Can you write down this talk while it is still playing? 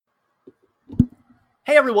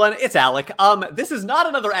Hey everyone, it's Alec. This is not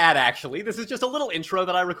another ad, actually. This is just a little intro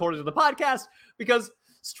that I recorded to the podcast because,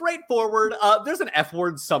 straightforward, there's an F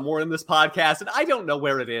word somewhere in this podcast, and I don't know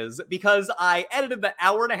where it is because I edited the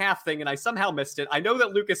hour-and-a-half thing and I somehow missed it. I know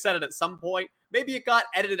that Lucas said it at some point. Maybe it got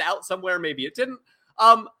edited out somewhere, maybe it didn't.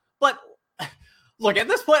 But look, at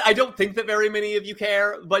this point, I don't think that very many of you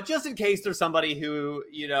care, but just in case there's somebody who,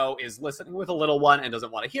 is listening with a little one and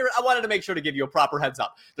doesn't want to hear it, I wanted to make sure to give you a proper heads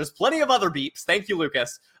up. There's plenty of other beeps. Thank you,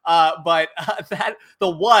 Lucas. But the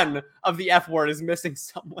one of the F word is missing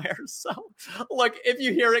somewhere. So, look, if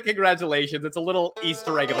you hear it, congratulations. It's a little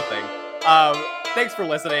Easter egg of a thing. Thanks for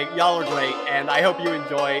listening. Y'all are great, and I hope you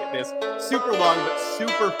enjoy this super long but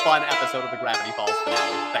super fun episode of the Gravity Falls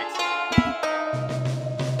finale. Thanks.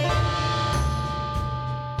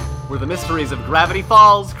 Where the mysteries of Gravity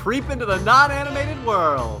Falls creep into the non-animated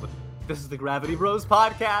world. This is the Gravity Bros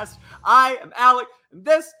podcast. I am Alec, and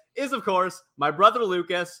this is, of course, my brother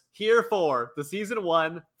Lucas, here for the Season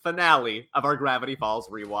 1 finale of our Gravity Falls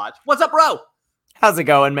rewatch. What's up, bro? How's it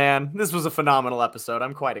going, man? This was a phenomenal episode.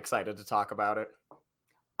 I'm quite excited to talk about it.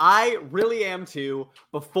 I really am, too.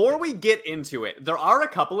 Before we get into it, there are a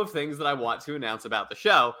couple of things that I want to announce about the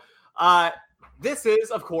show. This is,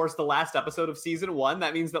 of course, the last episode of Season 1.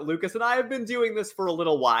 That means that Lucas and I have been doing this for a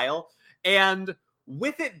little while. And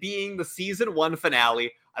with it being the Season 1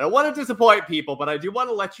 finale, I don't want to disappoint people, but I do want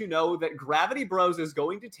to let you know that Gravity Bros is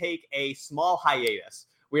going to take a small hiatus.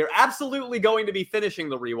 We are absolutely going to be finishing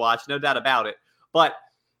the rewatch, no doubt about it. But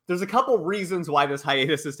there's a couple reasons why this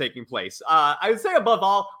hiatus is taking place. I would say, above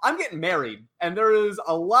all, I'm getting married, and there is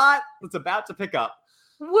a lot that's about to pick up.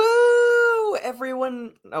 Woo!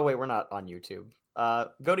 Everyone... Oh, wait, we're not on YouTube.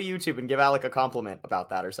 Go to YouTube and give Alec a compliment about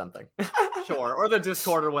that or something. Sure, or the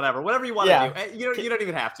Discord or whatever you want to do. You don't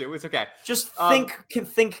even have to. It's okay. Just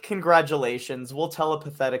think congratulations. We'll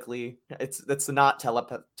telepathically. It's not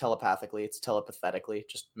telepathically. It's telepathetically.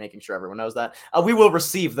 Just making sure everyone knows that. We will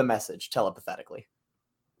receive the message telepathetically.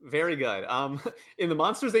 Very good. In the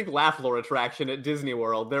Monsters, Inc. Laugh Lore attraction at Disney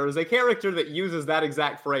World, there is a character that uses that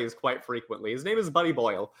exact phrase quite frequently. His name is Buddy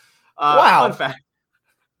Boyle. Wow. Fun fact.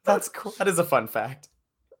 That's cool. That is a fun fact.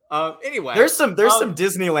 Anyway. There's some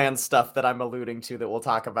Disneyland stuff that I'm alluding to that we'll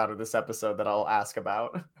talk about in this episode that I'll ask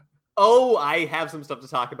about. Oh, I have some stuff to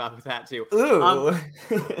talk about with that, too. Ooh.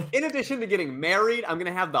 In addition to getting married, I'm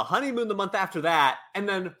going to have the honeymoon the month after that. And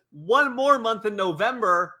then one more month in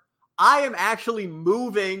November, I am actually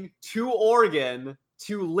moving to Oregon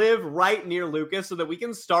to live right near Lucas so that we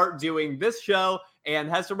can start doing this show and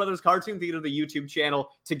Hester Brothers Cartoon Theater, the YouTube channel,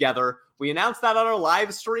 together. We announced that on our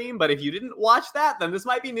live stream, but if you didn't watch that, then this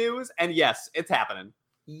might be news. And yes, it's happening.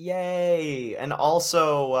 Yay. And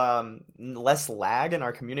also less lag in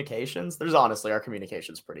our communications. Our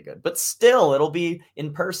communication's pretty good. But still, it'll be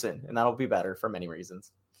in person, and that'll be better for many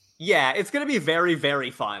reasons. Yeah, it's going to be very,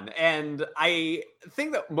 very fun. And I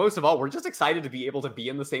think that most of all, we're just excited to be able to be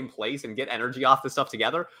in the same place and get energy off this stuff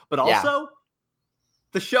together. But also,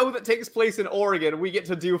 the show that takes place in Oregon, we get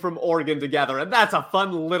to do from Oregon together. And that's a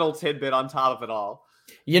fun little tidbit on top of it all.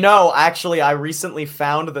 You know, actually, I recently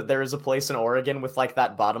found that there is a place in Oregon with like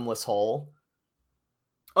that bottomless hole.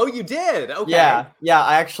 Oh, you did? Okay. Yeah,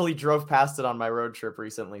 I actually drove past it on my road trip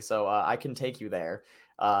recently, so I can take you there.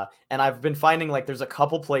 And I've been finding like there's a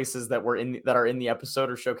couple places that are in the episode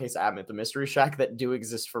or showcase at the Mystery Shack that do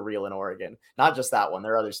exist for real in Oregon. Not just that one,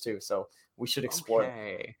 there are others too. So we should explore.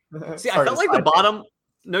 Okay. See, I felt like the bottom.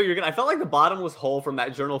 No, you're good. I felt like the bottomless hole from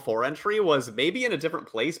that Journal 4 entry was maybe in a different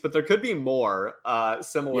place, but there could be more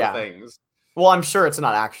similar things. Well, I'm sure it's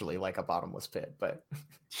not actually like a bottomless pit, but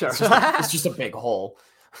sure, it's just a big hole.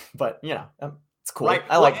 But it's cool. Right.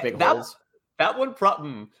 I like big holes. That one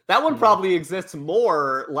probably exists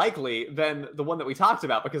more likely than the one that we talked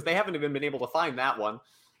about because they haven't even been able to find that one.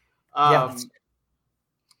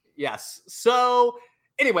 Yes. So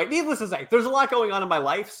anyway, needless to say, there's a lot going on in my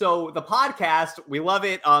life. So the podcast, we love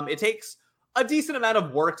it. It takes a decent amount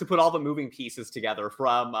of work to put all the moving pieces together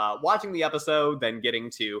from watching the episode, then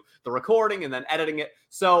getting to the recording and then editing it.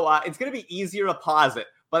 So it's going to be easier to pause it.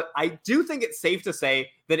 But I do think it's safe to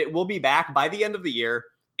say that it will be back by the end of the year.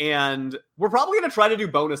 And we're probably going to try to do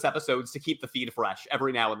bonus episodes to keep the feed fresh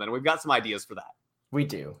every now and then. We've got some ideas for that. We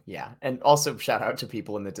do, yeah. And also shout out to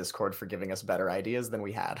people in the Discord for giving us better ideas than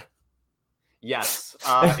we had. Yes,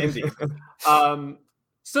 indeed.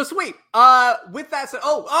 So sweet. With that said,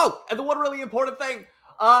 and the one really important thing.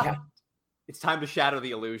 It's time to shatter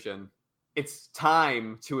the illusion. It's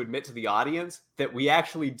time to admit to the audience that we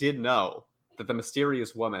actually did know that the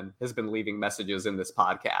mysterious woman has been leaving messages in this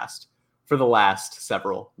podcast for the last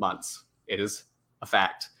several months. It is a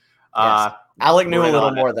fact. Yes. Alec knew a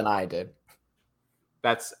little more than I did.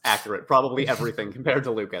 That's accurate. Probably everything compared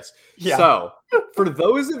to Lucas. Yeah. So, for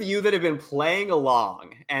those of you that have been playing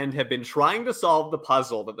along and have been trying to solve the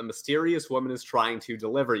puzzle that the mysterious woman is trying to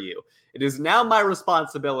deliver you, it is now my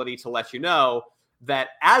responsibility to let you know that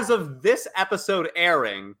as of this episode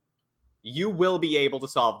airing, you will be able to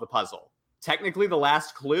solve the puzzle. Technically, the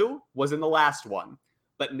last clue was in the last one.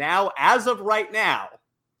 But now, as of right now,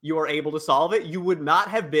 you are able to solve it. You would not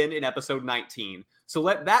have been in episode 19. So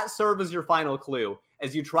let that serve as your final clue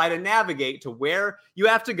as you try to navigate to where you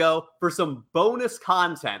have to go for some bonus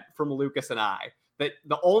content from Lucas and I. That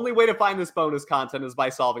the only way to find this bonus content is by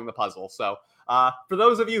solving the puzzle. So for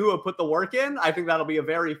those of you who have put the work in, I think that'll be a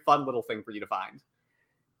very fun little thing for you to find.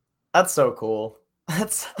 That's so cool.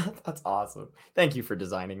 That's awesome. Thank you for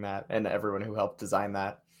designing that and everyone who helped design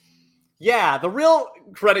that. Yeah, the real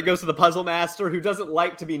credit goes to the puzzle master, who doesn't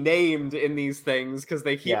like to be named in these things because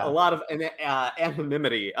they keep a lot of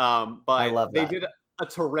anonymity. But they did a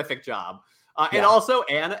terrific job. And also,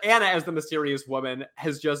 Anna, as the mysterious woman,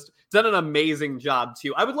 has just done an amazing job,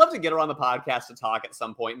 too. I would love to get her on the podcast to talk at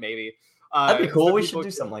some point, maybe. That'd be cool. So we should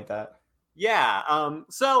do something like that. Yeah.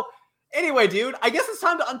 So, anyway, dude, I guess it's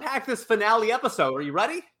time to unpack this finale episode. Are you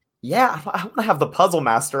ready? Yeah, I want to have the puzzle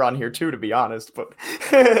master on here too, to be honest. But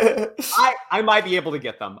I might be able to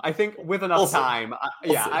get them. I think with enough time.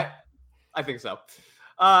 I think so.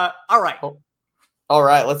 All right. All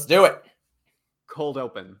right, let's do it. Cold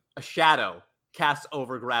open. A shadow casts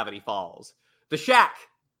over Gravity Falls. The shack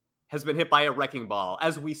has been hit by a wrecking ball,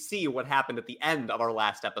 as we see what happened at the end of our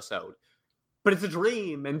last episode. But it's a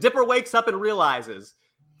dream, and Dipper wakes up and realizes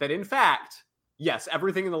that, in fact, yes,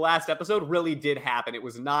 everything in the last episode really did happen. It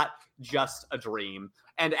was not just a dream.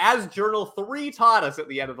 And as Journal 3 taught us at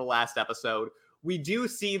the end of the last episode, we do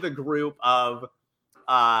see the group of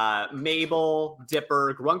Mabel,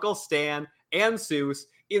 Dipper, Grunkle Stan, and Seuss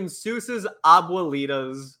in Seuss's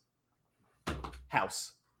abuelita's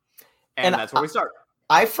house. And that's where we start.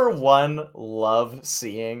 I, for one, love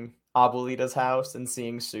seeing abuelita's house and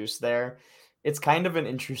seeing Seuss there. It's kind of an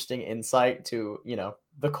interesting insight to,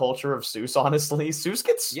 the culture of Seuss, honestly. Seuss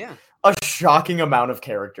gets a shocking amount of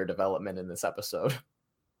character development in this episode.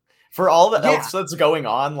 For all the else that's going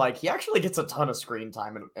on, like, he actually gets a ton of screen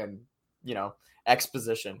time and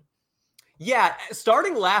exposition. Yeah,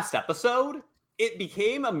 starting last episode, it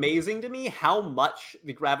became amazing to me how much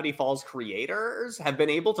the Gravity Falls creators have been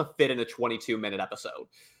able to fit in a 22-minute episode.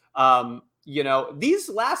 These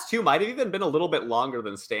last two might have even been a little bit longer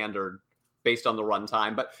than standard based on the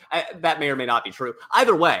runtime, but that may or may not be true.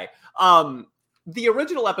 Either way, the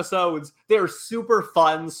original episodes, they're super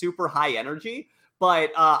fun, super high energy, but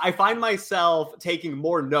I find myself taking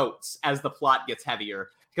more notes as the plot gets heavier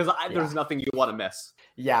because there's nothing you want to miss.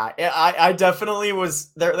 Yeah, I definitely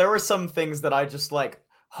was. There were some things that I just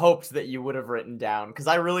hoped that you would have written down because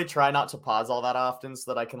I really try not to pause all that often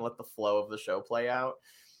so that I can let the flow of the show play out.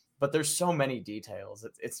 But there's so many details.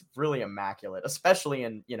 It's really immaculate, especially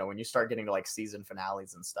in, when you start getting to season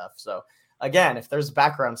finales and stuff. So again, if there's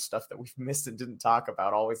background stuff that we've missed and didn't talk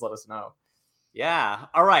about, always let us know. Yeah.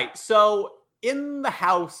 All right. So in the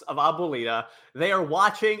house of Abuelita, they are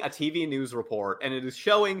watching a TV news report, and it is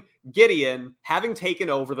showing Gideon having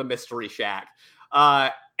taken over the Mystery Shack.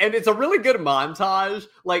 And it's a really good montage.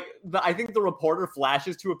 I think the reporter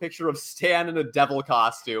flashes to a picture of Stan in a devil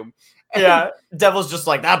costume. Yeah, Devil's just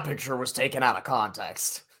that picture was taken out of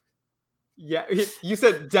context. Yeah, you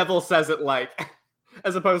said Devil says it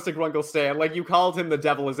as opposed to Grunkle Stan. You called him the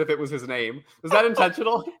Devil as if it was his name. Was that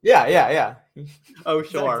intentional? Yeah. Oh,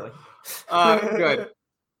 sure. Exactly. Good.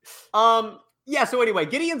 So anyway,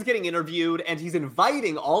 Gideon's getting interviewed, and he's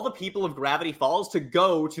inviting all the people of Gravity Falls to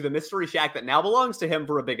go to the Mystery Shack that now belongs to him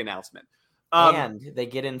for a big announcement. And they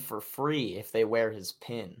get in for free if they wear his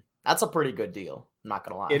pin. That's a pretty good deal. I'm not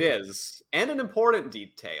going to lie. It is. And an important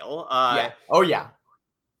detail. Oh, yeah.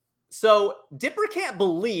 So Dipper can't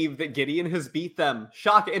believe that Gideon has beat them.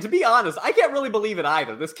 Shocking. And to be honest, I can't really believe it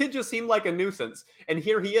either. This kid just seemed like a nuisance. And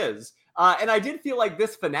here he is. And I did feel like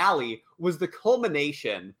this finale was the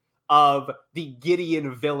culmination of the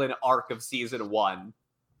Gideon villain arc of season 1.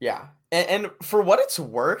 Yeah. And for what it's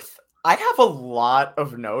worth, I have a lot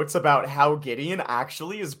of notes about how Gideon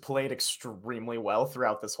actually is played extremely well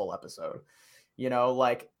throughout this whole episode.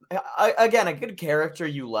 Again, a good character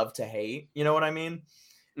you love to hate. You know what I mean?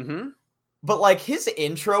 Mm-hmm. But his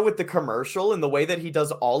intro with the commercial and the way that he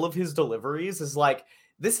does all of his deliveries is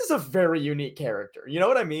this is a very unique character. You know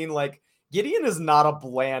what I mean? Gideon is not a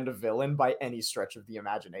bland villain by any stretch of the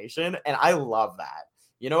imagination. And I love that.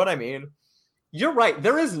 You know what I mean? You're right.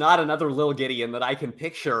 There is not another Lil Gideon that I can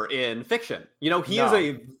picture in fiction. He is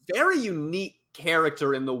a very unique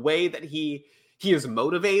character in the way that he he is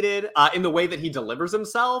motivated in the way that he delivers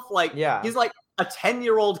himself. Like, Yeah. he's like a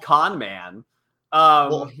 10-year-old con man.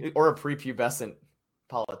 Well, or a prepubescent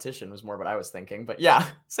politician was more what I was thinking, but yeah,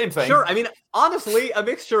 same thing. Sure. I mean, honestly, a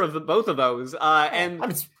mixture of both of those. And I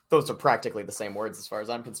mean, those are practically the same words as far as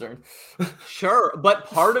I'm concerned. sure, but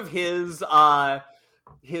part of his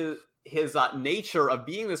nature of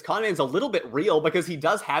being this con man is a little bit real, because he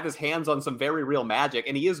does have his hands on some very real magic,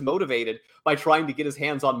 and he is motivated by trying to get his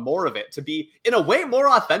hands on more of it to be, in a way, more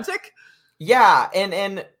authentic. Yeah,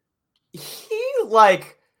 and he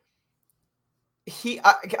like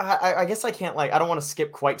I guess I can't I don't want to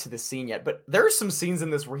skip quite to this scene yet, but there are some scenes in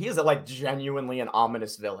this where he is like genuinely an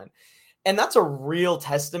ominous villain. And that's a real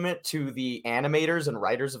testament to the animators and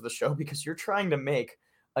writers of the show, because you're trying to make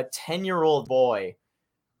a 10-year-old boy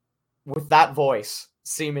with that voice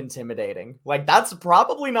seem intimidating. Like, that's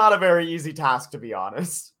probably not a very easy task, to be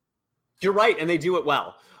honest. You're right, and they do it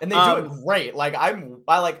well. And they do it great. Like,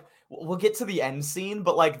 we'll get to the end scene,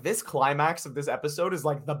 but like this climax of this episode is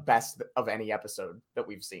like the best of any episode that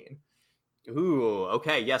we've seen. Ooh,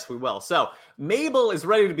 okay, yes, we will. So Mabel is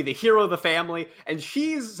ready to be the hero of the family, and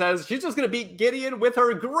she says she's just going to beat Gideon with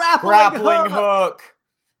her grappling hook.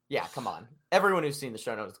 Yeah, come on. Everyone who's seen the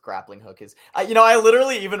show knows what grappling hook is. I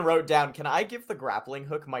literally even wrote down, can I give the grappling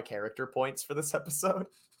hook my character points for this episode?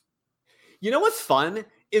 You know what's fun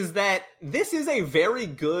is that this is a very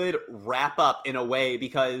good wrap up in a way,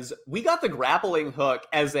 because we got the grappling hook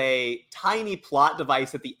as a tiny plot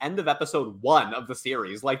device at the end of episode 1 of the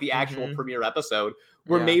series, like the actual premiere episode,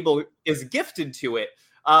 where Mabel is gifted to it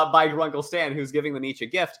by Grunkle Stan, who's giving the niche a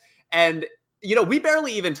gift. And, we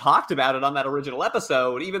barely even talked about it on that original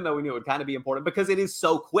episode, even though we knew it would kind of be important, because it is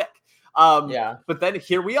so quick. But then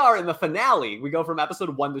here we are in the finale. We go from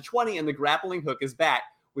episode 1 to 20, and the grappling hook is back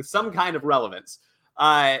with some kind of relevance.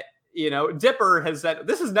 Dipper has said,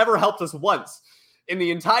 this has never helped us once in the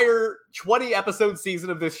entire 20 episode season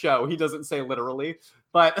of this show. He doesn't say literally,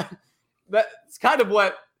 but that's kind of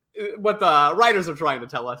what the writers are trying to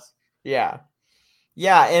tell us. Yeah.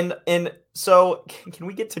 And so can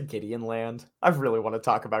we get to Gideon Land? I really want to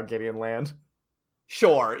talk about Gideon Land.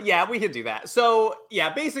 Sure. Yeah, we can do that. So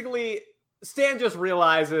yeah, basically Stan just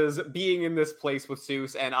realizes, being in this place with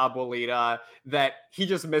Seuss and Abuelita, that he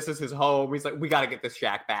just misses his home. He's like, we got to get this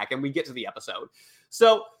shack back, and we get to the episode.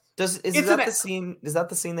 So is that the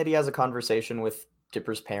scene that he has a conversation with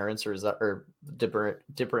Dipper's parents, or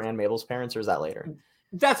Dipper and Mabel's parents, or is that later?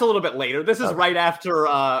 That's a little bit later. This is right after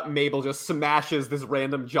Mabel just smashes this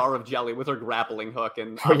random jar of jelly with her grappling hook,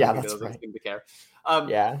 and that's doesn't right. seem to care. But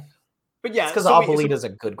yeah, it's because Abuelita's a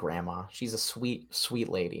good grandma. She's a sweet, sweet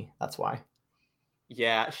lady. That's why.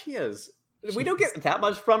 Yeah, she is. We don't get that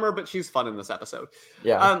much from her, but she's fun in this episode.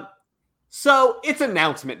 Yeah. So it's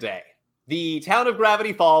announcement day. The town of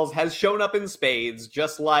Gravity Falls has shown up in spades,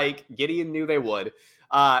 just like Gideon knew they would.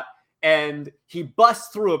 And he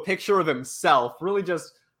busts through a picture of himself, really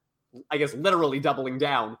just, I guess, literally doubling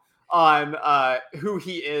down on who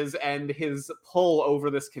he is and his pull over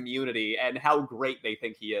this community and how great they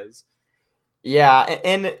think he is. Yeah,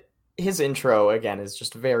 and his intro, again, is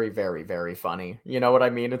just very, very, very funny. You know what I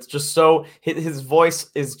mean? It's just so... His voice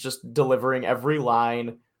is just delivering every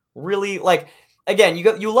line. Really, like... Again,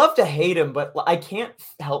 you love to hate him, but I can't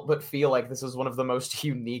help but feel like this is one of the most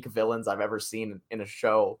unique villains I've ever seen in a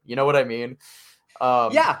show. You know what I mean?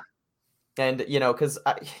 Yeah. And, because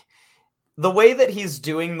the way that he's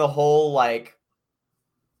doing the whole, like...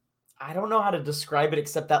 I don't know how to describe it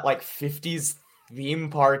except that, like, 50s theme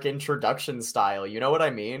park introduction style. You know what I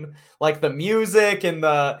mean? Like, the music and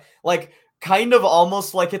the... Like, kind of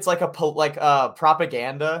almost like it's like a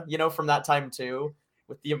propaganda, from that time, too.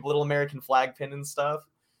 With the little American flag pin and stuff.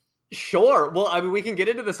 Sure. Well, I mean, we can get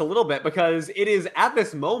into this a little bit, because it is at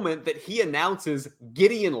this moment that he announces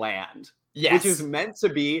Gideon Land, which is meant to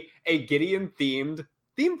be a Gideon-themed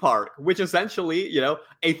theme park, which essentially,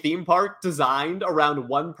 a theme park designed around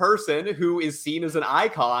one person who is seen as an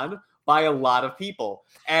icon by a lot of people.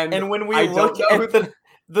 And when we look at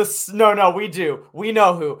we do. We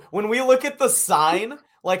know who. When we look at the sign...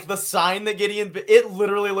 Like, the sign that Gideon... It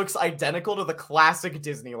literally looks identical to the classic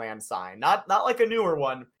Disneyland sign. Not like a newer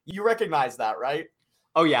one. You recognize that, right?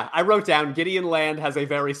 Oh, yeah. I wrote down Gideon Land has a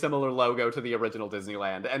very similar logo to the original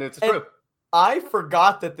Disneyland, and it's true. I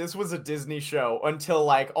forgot that this was a Disney show until,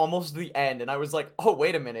 like, almost the end, and I was like, oh,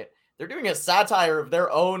 wait a minute. They're doing a satire of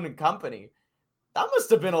their own company. That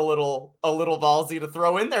must have been a little ballsy to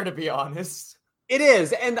throw in there, to be honest. It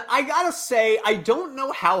is, and I gotta say, I don't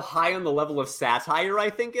know how high on the level of satire I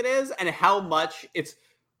think it is, and how much it's,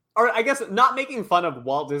 or I guess not making fun of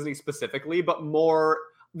Walt Disney specifically, but more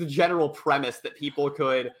the general premise that people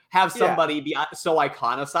could have somebody be so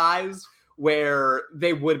iconicized where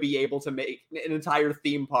they would be able to make an entire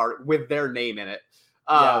theme park with their name in it.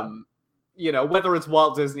 You know, whether it's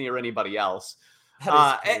Walt Disney or anybody else.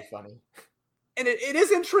 That is pretty funny. And it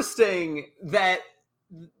is interesting that,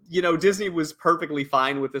 you know, Disney was perfectly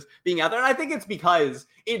fine with this being out there. And I think it's because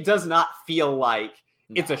it does not feel like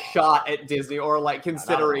it's a shot at Disney or like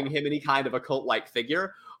considering him any kind of a cult-like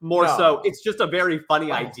figure. More so, it's just a very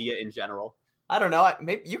funny idea in general. I don't know.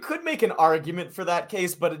 Maybe you could make an argument for that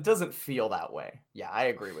case, but it doesn't feel that way. Yeah, I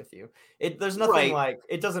agree with you. There's nothing like,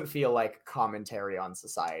 it doesn't feel like commentary on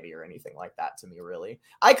society or anything like that to me, really.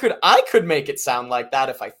 I could make it sound like that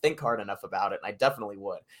if I think hard enough about it, and I definitely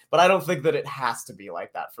would. But I don't think that it has to be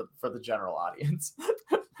like that for the general audience.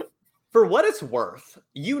 For what it's worth,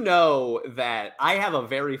 you know that I have a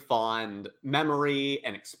very fond memory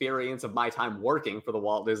and experience of my time working for the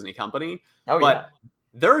Walt Disney Company.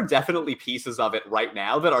 There are definitely pieces of it right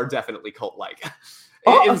now that are definitely cult-like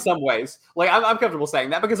in some ways. Like, I'm comfortable saying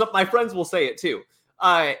that because my friends will say it too.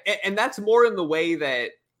 And that's more in the way that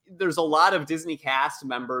there's a lot of Disney cast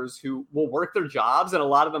members who will work their jobs, and a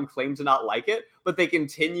lot of them claim to not like it, but they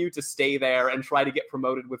continue to stay there and try to get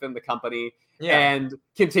promoted within the company and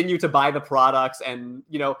continue to buy the products. And,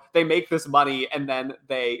 you know, they make this money and then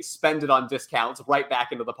they spend it on discounts right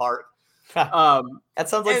back into the park. That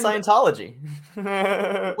sounds like Scientology.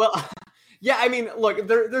 Well, yeah, I mean, look,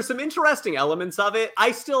 there's some interesting elements of it.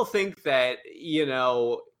 I still think that, you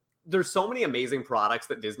know, there's so many amazing products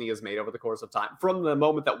that Disney has made over the course of time, from the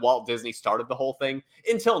moment that Walt Disney started the whole thing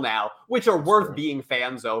until now, which are worth being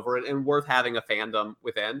fans over it and worth having a fandom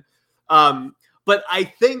within. But I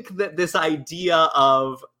think that this idea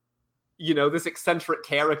of, you know, this eccentric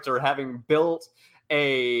character having built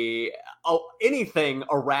anything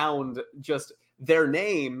around just their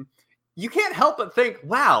name, you can't help but think,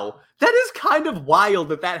 wow, that is kind of wild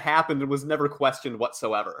that happened and was never questioned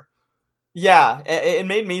whatsoever. Yeah, it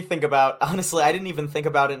made me think about, honestly, I didn't even think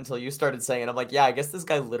about it until you started saying it. I'm like, yeah, I guess this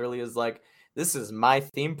guy literally is like, this is my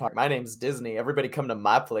theme park. My name's Disney. Everybody come to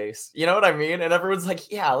my place. You know what I mean? And everyone's like,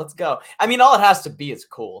 yeah, let's go. I mean, all it has to be is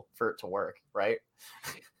cool for it to work, right?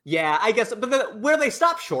 Yeah, I guess, but where they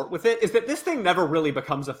stop short with it is that this thing never really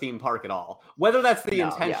becomes a theme park at all. Whether that's the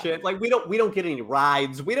intention, like we don't get any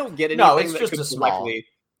rides, we don't get anything. No, it's just it's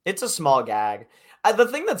a small gag. The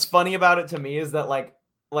thing that's funny about it to me is that like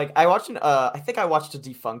I watched I think I watched a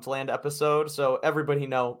Defunct Land episode, so everybody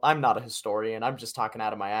know I'm not a historian. I'm just talking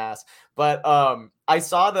out of my ass. But I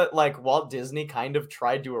saw that like Walt Disney kind of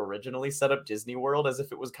tried to originally set up Disney World as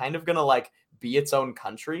if it was kind of gonna like be its own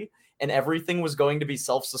country, and everything was going to be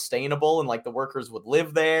self-sustainable, and like the workers would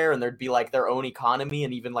live there and there'd be like their own economy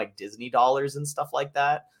and even like Disney dollars and stuff like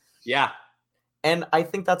that. Yeah. And I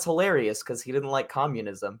think that's hilarious because he didn't like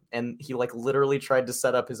communism, and he like literally tried to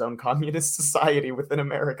set up his own communist society within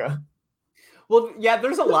America. Well, yeah,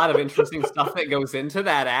 there's a lot of interesting stuff that goes into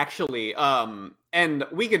that, actually. And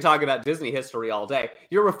we could talk about Disney history all day.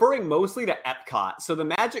 You're referring mostly to Epcot. So the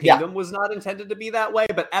Magic Kingdom was not intended to be that way,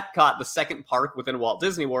 but Epcot, the second park within Walt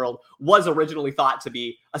Disney World, was originally thought to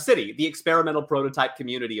be a city, the experimental prototype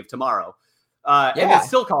community of tomorrow. And it's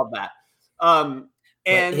still called that.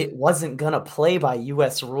 And it wasn't going to play by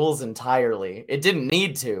U.S. rules entirely. It didn't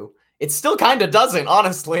need to. It still kind of doesn't,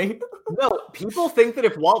 honestly. No, people think that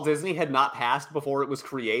if Walt Disney had not passed before it was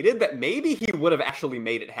created, that maybe he would have actually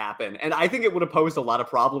made it happen. And I think it would have posed a lot of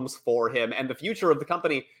problems for him and the future of the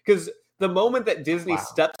company. Because the moment that Disney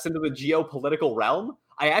steps into the geopolitical realm,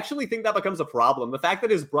 I actually think that becomes a problem. The fact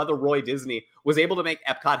that his brother Roy Disney was able to make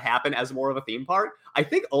Epcot happen as more of a theme park, I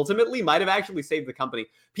think ultimately might have actually saved the company.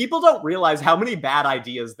 People don't realize how many bad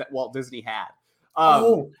ideas that Walt Disney had.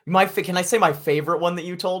 Can I say my favorite one that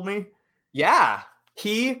you told me? Yeah.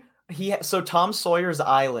 So Tom Sawyer's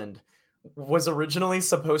Island was originally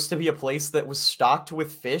supposed to be a place that was stocked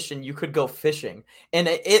with fish and you could go fishing. And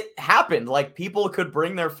it happened. Like, people could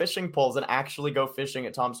bring their fishing poles and actually go fishing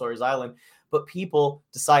at Tom Sawyer's Island. But people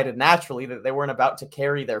decided naturally that they weren't about to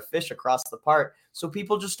carry their fish across the park. So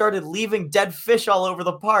people just started leaving dead fish all over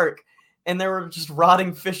the park, and there were just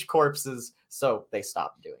rotting fish corpses. So they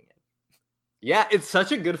stopped doing it. Yeah, it's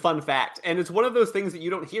such a good fun fact. And it's one of those things that you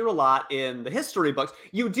don't hear a lot in the history books.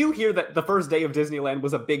 You do hear that the first day of Disneyland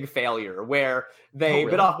was a big failure where they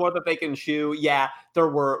bit off more than they can chew. Yeah, there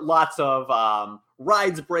were lots of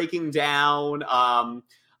rides breaking down.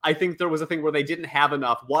 I think there was a thing where they didn't have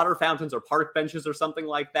enough water fountains or park benches or something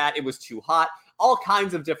like that. It was too hot. All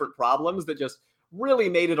kinds of different problems that just really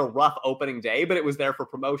made it a rough opening day, but it was there for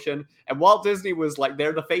promotion. And Walt Disney was like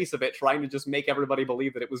there, the face of it, trying to just make everybody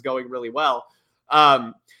believe that it was going really well.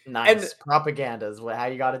 And Nice. Propaganda is how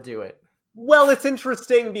you got to do it. well, it's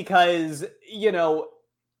interesting because, you know,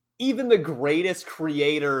 even the greatest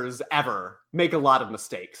creators ever make a lot of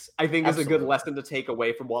mistakes, I think is a good lesson to take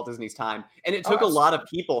away from Walt Disney's time. And it took a lot of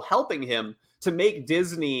people helping him to make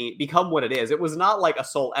Disney become what it is. It was not like a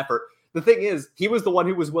sole effort. The thing is, he was the one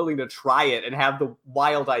who was willing to try it and have the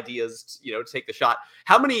wild ideas, you know, take the shot.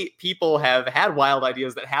 How many people have had wild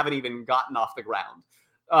ideas that haven't even gotten off the ground?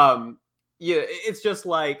 Yeah, it's just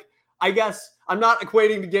like, I guess I'm not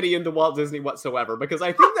equating Gideon to Walt Disney whatsoever, because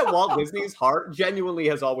I think that Walt Disney's heart genuinely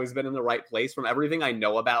has always been in the right place from everything I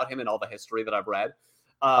know about him and all the history that I've read.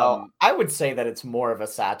 I would say that it's more of a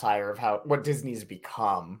satire of what Disney's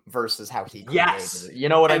become versus how he created it. You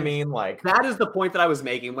know what I mean? Like, that is the point that I was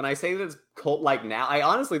making when I say that it's cult-like now. I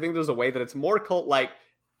honestly think there's a way that it's more cult-like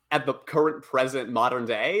at the current, present, modern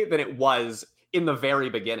day than it was in the very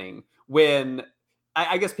beginning, when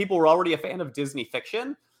I guess people were already a fan of Disney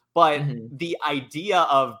fiction. But the idea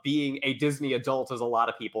of being a Disney adult, as a lot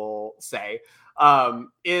of people say,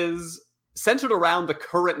 is centered around the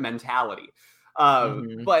current mentality.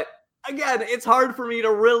 But again, it's hard for me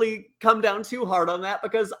to really come down too hard on that,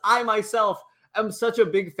 because I myself am such a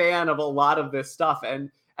big fan of a lot of this stuff. And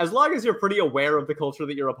as long as you're pretty aware of the culture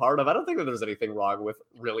that you're a part of, I don't think that there's anything wrong with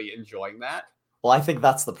really enjoying that. Well, I think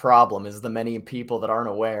that's the problem, is the many people that aren't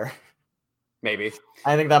aware. Maybe.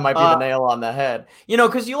 I think that might be the nail on the head. You know,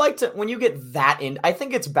 because you like to, when you get that in, I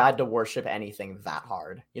think it's bad to worship anything that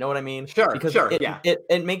hard. You know what I mean? Because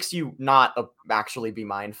it makes you not actually be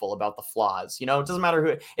mindful about the flaws. You know, it doesn't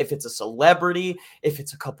matter if it's a celebrity, if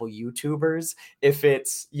it's a couple YouTubers, if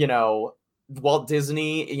it's, you know, Walt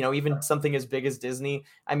Disney, you know, even something as big as Disney.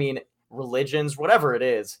 I mean, religions, whatever it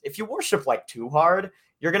is, if you worship like too hard,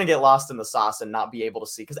 you're going to get lost in the sauce and not be able to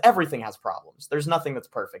see, because everything has problems. There's nothing that's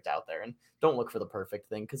perfect out there. And don't look for the perfect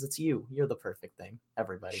thing, because it's you. You're the perfect thing,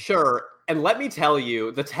 everybody. Sure. And let me tell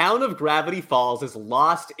you, the town of Gravity Falls is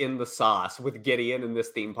lost in the sauce with Gideon in this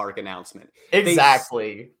theme park announcement.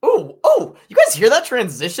 Exactly. Oh, you guys hear that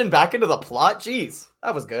transition back into the plot? Jeez,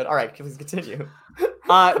 that was good. All right, please continue.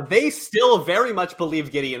 They still very much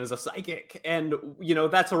believe Gideon is a psychic. And, you know,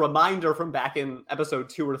 that's a reminder from back in episode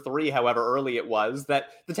 2 or 3, however early it was, that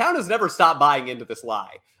the town has never stopped buying into this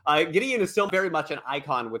lie. Gideon is still very much an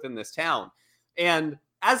icon within this town. And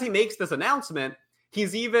as he makes this announcement,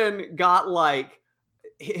 he's even got, like,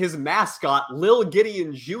 his mascot, Lil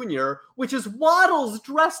Gideon Jr., which is Waddles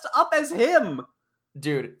dressed up as him.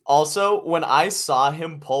 Dude, also, when I saw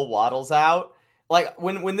him pull Waddles out, like,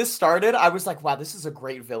 when this started, I was like, wow, this is a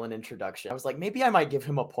great villain introduction. I was like, maybe I might give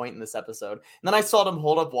him a point in this episode. And then I saw him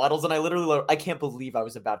hold up Waddles, and I can't believe I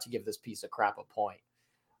was about to give this piece of crap a point.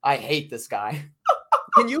 I hate this guy.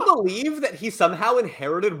 Can you believe that he somehow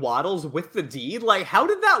inherited Waddles with the deed? Like, how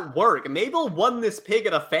did that work? Mabel won this pig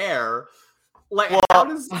at a fair. Like,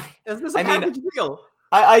 how is this a package deal?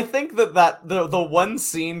 I think that the one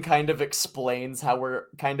scene kind of explains how we're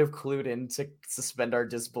kind of clued in to suspend our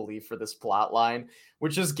disbelief for this plot line,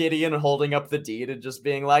 which is Gideon holding up the deed and just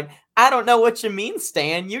being like, I don't know what you mean,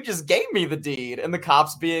 Stan. You just gave me the deed. And the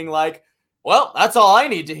cops being like, well, that's all I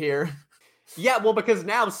need to hear. Yeah, well, because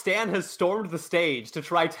now Stan has stormed the stage to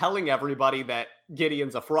try telling everybody that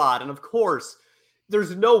Gideon's a fraud. And of course,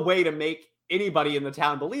 there's no way to make anybody in the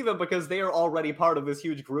town believe him, because they are already part of this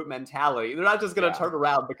huge group mentality. They're not just going to turn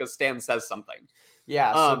around because Stan says something.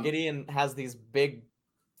 Yeah, so Gideon has these big,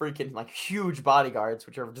 freaking, like, huge bodyguards,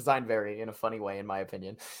 which are designed very in a funny way, in my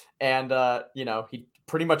opinion. And, you know, he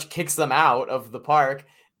pretty much kicks them out of the park.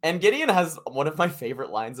 And Gideon has one of my favorite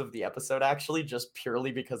lines of the episode, actually, just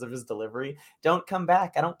purely because of his delivery. Don't come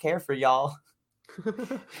back. I don't care for y'all.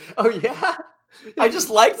 Oh, yeah? I just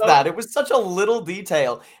liked that. It was such a little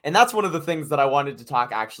detail. And that's one of the things that I wanted to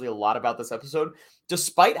talk actually a lot about this episode.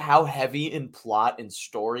 Despite how heavy in plot and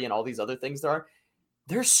story and all these other things there are,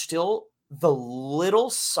 there's still the little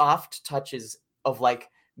soft touches of, like,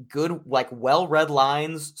 good, like, well-read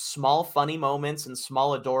lines, small funny moments, and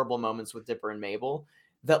small adorable moments with Dipper and Mabel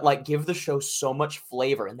that, like, give the show so much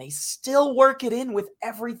flavor. And they still work it in with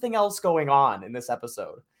everything else going on in this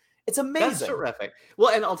episode. It's amazing. That's terrific.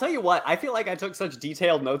 Well, and I'll tell you what, I feel like I took such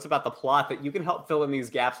detailed notes about the plot that you can help fill in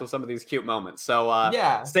these gaps with some of these cute moments. So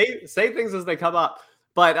say things as they come up.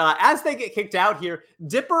 But as they get kicked out here,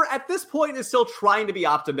 Dipper at this point is still trying to be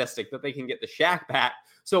optimistic that they can get the shack back.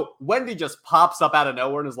 So Wendy just pops up out of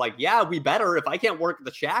nowhere and is like, yeah, we better. If I can't work at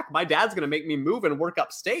the shack, my dad's going to make me move and work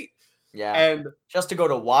upstate. Yeah. And just to go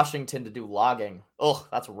to Washington to do logging. Oh,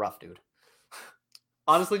 that's rough, dude.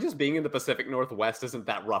 Honestly, just being in the Pacific Northwest isn't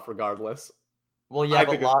that rough regardless. Well, yeah,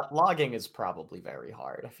 but logging is probably very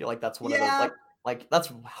hard. I feel like that's one of those, like, Like,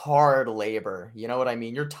 that's hard labor. You know what I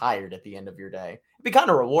mean? You're tired at the end of your day. It'd be kind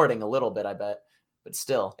of rewarding a little bit, I bet. But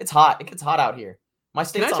still, it's hot. It gets hot out here. My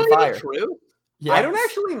Can I state's on tell you the fire. truth? I Yeah. don't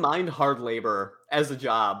actually mind hard labor as a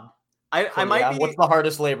job. I might Yeah. be What's the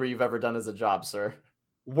hardest labor you've ever done as a job, sir?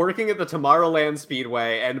 working at the Tomorrowland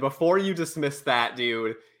Speedway, and before you dismiss that,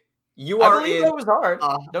 dude, you I are believe in that was hard.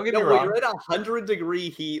 Don't get me wrong. you're at 100-degree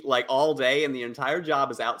heat like all day, and the entire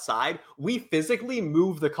job is outside. We physically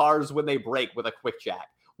move the cars when they break with a quick jack.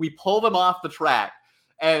 We pull them off the track,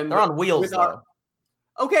 and They're on wheels, though.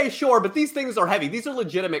 Okay, sure, but these things are heavy. These are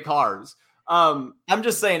legitimate cars. I'm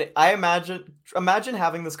just saying, I imagine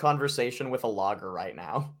having this conversation with a logger right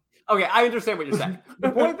now. Okay, I understand what you're saying.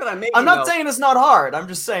 The point that I'm making, I'm not saying it's not hard. I'm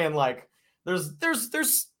just saying, like,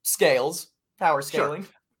 there's scales, power scaling.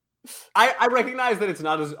 Sure. I recognize that it's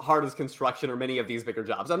not as hard as construction or many of these bigger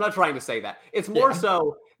jobs. I'm not trying to say that. It's more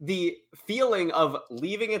so the feeling of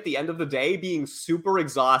leaving at the end of the day, being super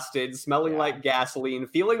exhausted, smelling like gasoline,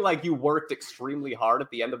 feeling like you worked extremely hard at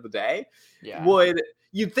the end of the day,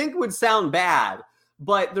 you'd think would sound bad,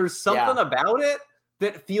 but there's something about it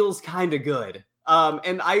that feels kind of good.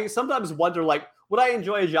 And I sometimes wonder, like, would I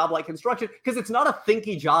enjoy a job like construction? Because it's not a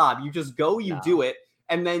thinky job. You just go, do it,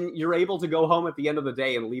 and then you're able to go home at the end of the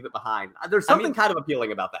day and leave it behind. There's something kind of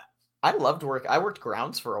appealing about that. I loved work. I worked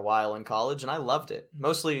grounds for a while in college, and I loved it.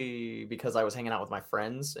 Mostly because I was hanging out with my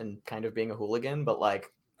friends and kind of being a hooligan, but, like, it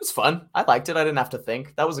was fun. I liked it. I didn't have to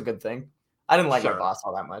think. That was a good thing. I didn't like my boss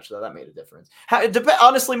all that much, though. That made a difference.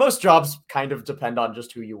 Honestly, most jobs kind of depend on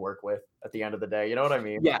just who you work with at the end of the day. You know what I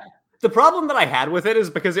mean? Yeah. The problem that I had with it is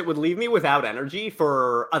because it would leave me without energy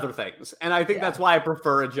for other things. And I think that's why I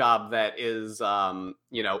prefer a job that is,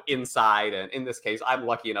 inside. And in this case, I'm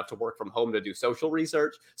lucky enough to work from home to do social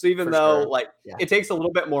research. So even though it takes a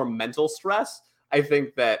little bit more mental stress, I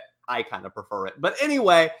think that I kind of prefer it. But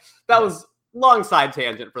anyway, that was long side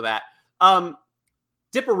tangent for that.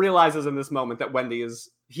 Dipper realizes in this moment that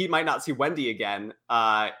he might not see Wendy again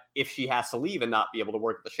if she has to leave and not be able to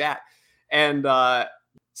work at the shack. And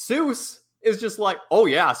Seuss is just like, oh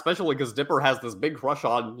yeah, especially because Dipper has this big crush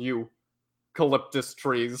on you, eucalyptus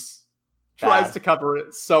trees. Tries to cover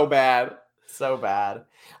it so bad. So bad.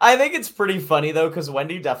 I think it's pretty funny, though, because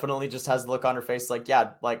Wendy definitely just has the look on her face like,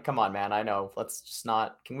 yeah, like, come on, man, I know.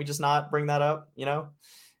 Can we just not bring that up, you know?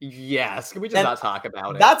 Yes, can we just not talk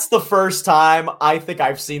about it? That's the first time I think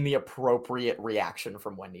I've seen the appropriate reaction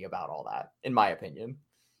from Wendy about all that, in my opinion.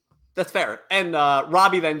 That's fair. And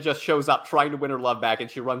Robbie then just shows up trying to win her love back, and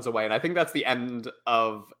she runs away. And I think that's the end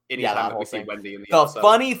of any time that we see Wendy in the episode. The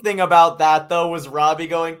funny thing about that, though, was Robbie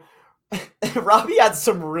going... Robbie had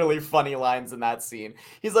some really funny lines in that scene.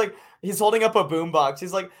 He's holding up a boombox.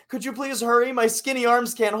 He's like, could you please hurry? My skinny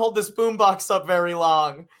arms can't hold this boombox up very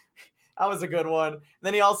long. That was a good one. And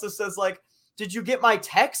then he also says, like, did you get my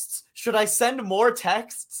texts? Should I send more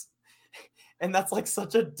texts? And that's, like,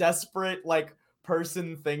 such a desperate, like,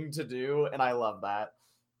 person thing to do, and I love that.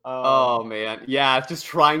 Oh man, yeah, just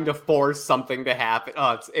trying to force something to happen.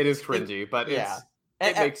 Oh, it is cringy, but it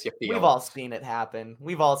makes you feel. We've all seen it happen.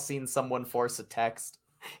 We've all seen someone force a text.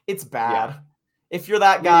 It's bad. If you're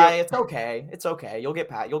that guy, it's okay. It's okay.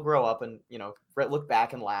 You'll grow up and look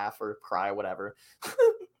back and laugh or cry, whatever.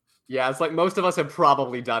 Yeah, it's like most of us have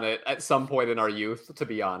probably done it at some point in our youth, to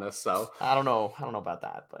be honest. So I don't know about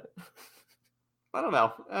that, but. I don't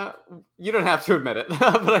know. You don't have to admit it,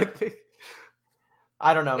 but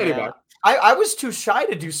I don't know, man. Anyway. I was too shy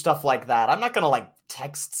to do stuff like that. I'm not gonna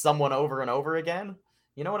text someone over and over again.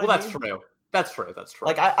 You know what I mean? Well, that's true. That's true.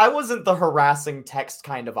 Like I wasn't the harassing text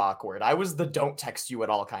kind of awkward. I was the don't text you at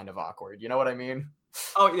all kind of awkward. You know what I mean?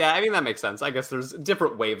 Oh yeah, I mean that makes sense. I guess there's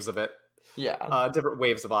different waves of it. Yeah. Different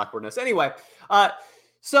waves of awkwardness. Anyway,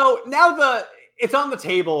 so now it's on the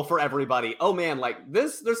table for everybody. Oh man,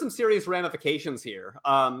 there's some serious ramifications here.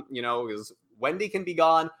 Because Wendy can be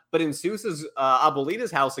gone, but in Seuss's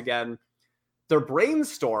Abuelita's house again, they're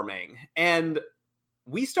brainstorming, and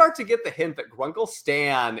we start to get the hint that Grunkle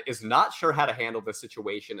Stan is not sure how to handle this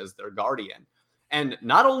situation as their guardian. And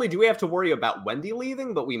not only do we have to worry about Wendy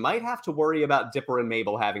leaving, but we might have to worry about Dipper and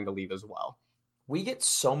Mabel having to leave as well. We get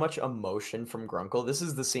so much emotion from Grunkle. This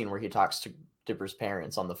is the scene where he talks to Dipper's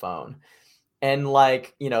parents on the phone. And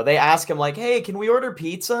they ask him hey, can we order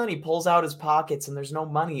pizza? And he pulls out his pockets and there's no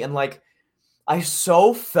money. And I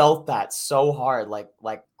so felt that so hard. Like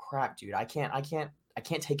crap, dude, I can't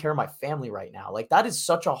take care of my family right now. That is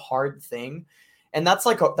such a hard thing. And that's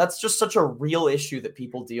just such a real issue that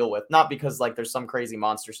people deal with. Not because there's some crazy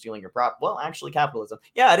monster stealing your property. Well, actually capitalism.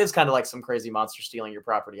 Yeah, it is kind of like some crazy monster stealing your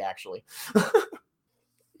property, actually.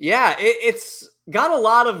 Yeah, it's got a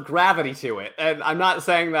lot of gravity to it, and I'm not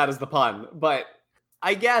saying that as the pun, but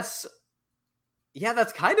I guess yeah,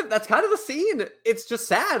 that's kind of the scene. It's just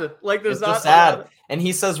sad. Like there's It's not just a lot sad. of, And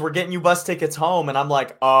he says, we're getting you bus tickets home. And I'm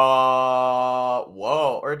like,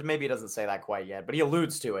 whoa. Or maybe he doesn't say that quite yet, but he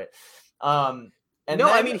alludes to it. And no, then,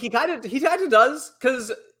 I mean he kind of does,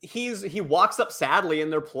 because he walks up sadly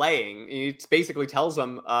and they're playing. He basically tells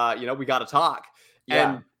them, we got to talk,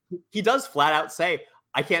 yeah, and he does flat out say,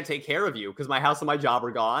 I can't take care of you because my house and my job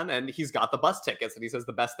are gone, and he's got the bus tickets, and he says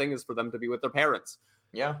the best thing is for them to be with their parents.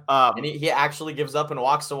 yeah. And he actually gives up and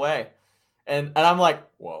walks away. And I'm like,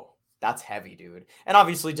 whoa, that's heavy, dude. And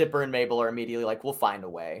obviously Dipper and Mabel are immediately like, we'll find a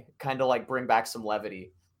way. Kind of like bring back some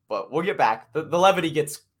levity. But we'll get back. The levity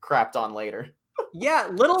gets crapped on later. Yeah,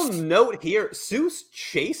 little note here. Seuss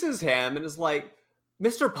chases him and is like,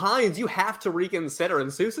 Mr. Pines, you have to reconsider. And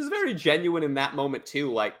Seuss is very genuine in that moment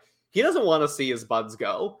too. Like, he doesn't want to see his buds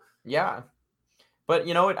go. Yeah. But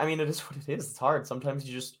you know what? I mean, it is what it is. It's hard. Sometimes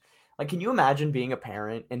you just, like, can you imagine being a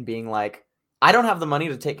parent and being like, I don't have the money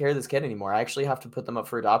to take care of this kid anymore. I actually have to put them up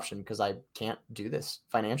for adoption because I can't do this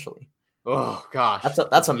financially. Oh, gosh.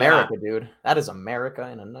 That's America, dude. That is America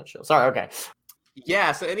in a nutshell. Sorry, okay.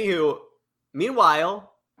 Yeah, so anywho,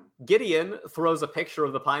 meanwhile, Gideon throws a picture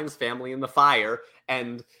of the Pines family in the fire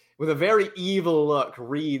and with a very evil look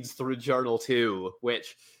reads through Journal 2,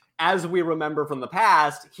 which, as we remember from the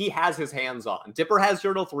past, he has his hands on. Dipper has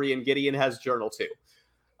Journal 3 and Gideon has Journal 2.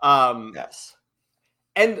 Yes.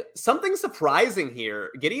 And something surprising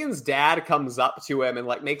here, Gideon's dad comes up to him and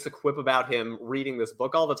like makes a quip about him reading this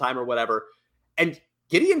book all the time or whatever. And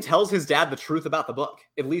Gideon tells his dad the truth about the book,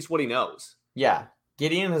 at least what he knows. Yeah.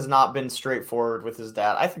 Gideon has not been straightforward with his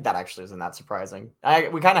dad. I think that actually isn't that surprising.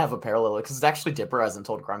 We kind of have a parallel because actually Dipper hasn't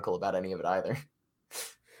told Grunkle about any of it either.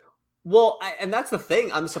 Well, and that's the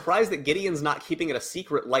thing. I'm surprised that Gideon's not keeping it a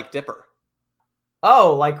secret like Dipper.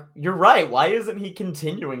 Oh, like, you're right. Why isn't he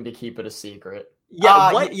continuing to keep it a secret?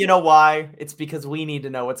 Yeah, you know why? It's because we need to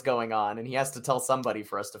know what's going on, and he has to tell somebody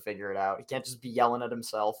for us to figure it out. He can't just be yelling at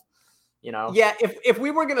himself, you know? Yeah, if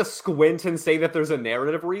we were going to squint and say that there's a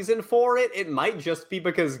narrative reason for it, it might just be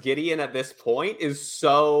because Gideon at this point is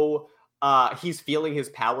so... he's feeling his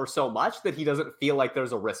power so much that he doesn't feel like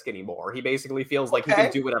there's a risk anymore. He basically feels like he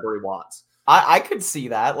can do whatever he wants. I could see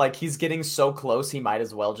that. Like, he's getting so close, he might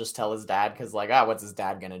as well just tell his dad, because, like, what's his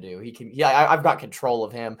dad gonna do? I've got control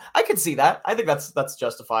of him. I could see that. I think that's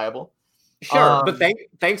justifiable. Sure, but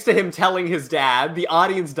thanks to him telling his dad, the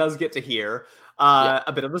audience does get to hear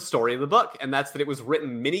a bit of the story of the book, and that's that it was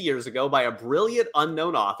written many years ago by a brilliant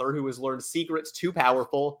unknown author who has learned secrets too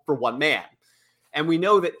powerful for one man. And we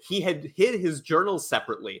know that he had hid his journals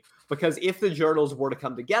separately, because if the journals were to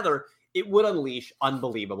come together, it would unleash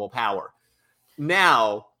unbelievable power.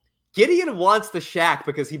 Now, Gideon wants the shack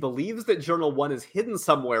because he believes that Journal 1 is hidden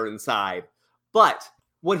somewhere inside. But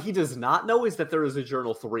what he does not know is that there is a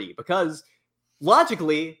Journal 3, because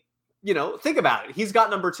logically, think about it. He's got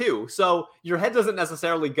number 2. So your head doesn't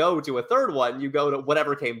necessarily go to a third one. You go to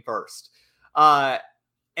whatever came first. And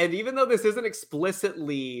even though this isn't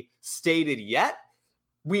explicitly stated yet,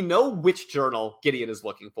 we know which journal Gideon is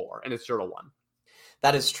looking for, and it's Journal 1.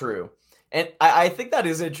 That is true. And I think that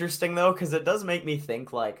is interesting, though, because it does make me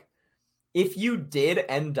think, like, if you did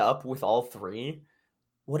end up with all 3,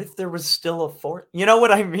 what if there was still a 4th? You know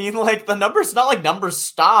what I mean? Like, the numbers, not like numbers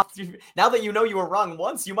stopped. Now that you know you were wrong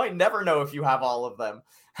once, you might never know if you have all of them.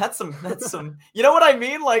 That's some, you know what I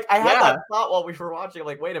mean? Like, I had that thought while we were watching,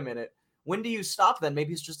 like, wait a minute. When do you stop then?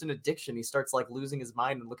 Maybe it's just an addiction. He starts, like, losing his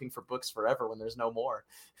mind and looking for books forever when there's no more.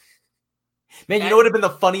 Man, you know what would have been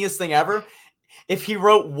the funniest thing ever? If he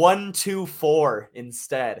wrote 1, 2, 4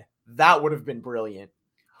 instead. That would have been brilliant.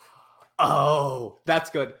 Oh, that's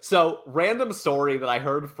good. So, random story that I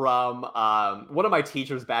heard from one of my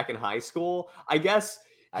teachers back in high school. I guess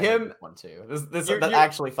I heard one too. I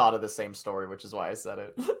actually thought of the same story, which is why I said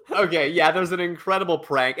it. Okay, yeah, there's an incredible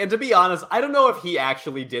prank. And to be honest, I don't know if he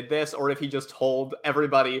actually did this or if he just told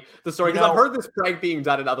everybody the story, because I've heard this prank being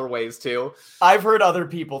done in other ways too. I've heard other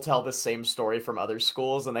people tell the same story from other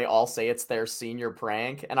schools, and they all say it's their senior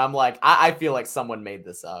prank. And I'm like, I feel like someone made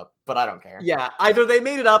this up, but I don't care. Yeah, either they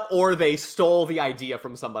made it up or they stole the idea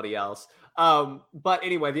from somebody else. But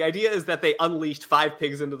anyway, the idea is that they unleashed 5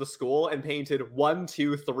 pigs into the school and painted 1,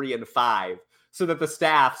 2, 3, and 5, so that the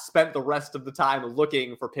staff spent the rest of the time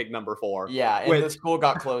looking for pig number 4. Yeah, and the school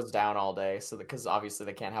got closed down all day, so because obviously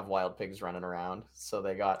they can't have wild pigs running around, so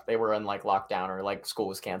they were in like lockdown, or like school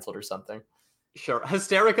was canceled or something. Sure,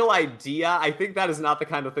 hysterical idea. I think that is not the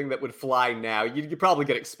kind of thing that would fly now. You'd probably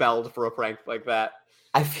get expelled for a prank like that.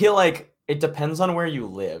 I feel like It depends on where you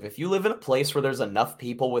live. If you live in a place where there's enough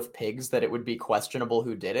people with pigs that it would be questionable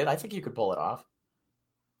who did it, I think you could pull it off.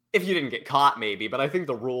 If you didn't get caught, maybe, but I think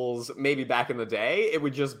the rules, maybe back in the day, it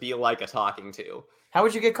would just be like a talking to. How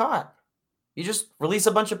would you get caught? You just release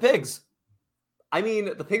a bunch of pigs. I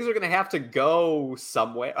mean, the pigs are going to have to go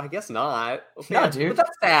somewhere. I guess not. Okay, No, dude. but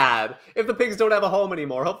that's sad. If the pigs don't have a home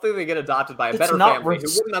anymore, hopefully they get adopted by a better not family who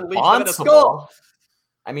wouldn't unleash them at a school. responsible.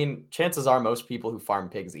 I mean, chances are most people who farm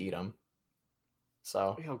pigs eat them.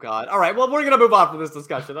 So, Oh, God. All right, well, we're going to move on from this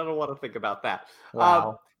discussion. I don't want to think about that.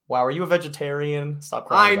 wow. Wow, are you a vegetarian? Stop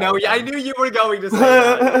crying. I know. Yeah, I knew you were going to say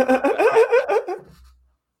that.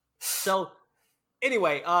 So,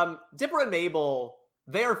 anyway, Dipper and Mabel,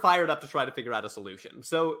 they're fired up to try to figure out a solution.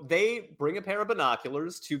 So they bring a pair of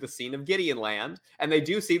binoculars to the scene of Gideon Land, and they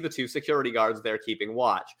do see the 2 security guards there keeping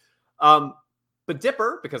watch. But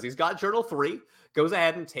Dipper, because he's got Journal 3, goes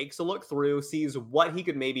ahead and takes a look through, sees what he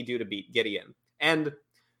could maybe do to beat Gideon. And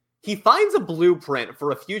he finds a blueprint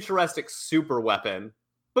for a futuristic super weapon.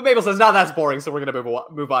 But Mabel says, no, that's boring, so we're going to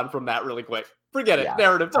move on from that really quick. Forget it.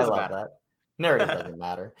 Narrative doesn't matter. That. Narrative doesn't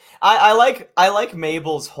matter. I like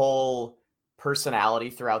Mabel's whole personality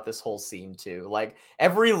throughout this whole scene, too. Like,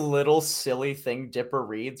 every little silly thing Dipper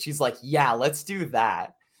reads, she's like, yeah, let's do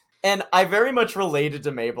that. And I very much related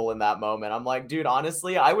to Mabel in that moment. I'm like, dude,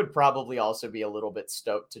 honestly, I would probably also be a little bit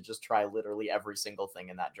stoked to just try literally every single thing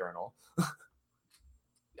in that journal.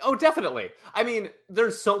 Oh, definitely. I mean,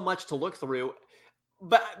 there's so much to look through.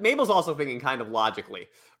 But Mabel's also thinking kind of logically,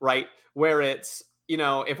 right? Where it's,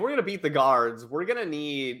 if we're going to beat the guards, we're going to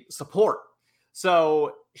need support.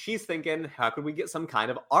 So she's thinking, how could we get some kind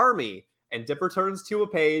of army? And Dipper turns to a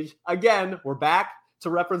page. Again, we're back to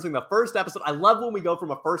referencing the first episode. I love when we go from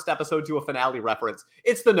a first episode to a finale reference.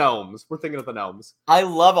 It's the gnomes. We're thinking of the gnomes. I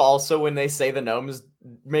love also when they say the gnomes,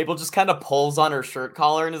 Mabel just kind of pulls on her shirt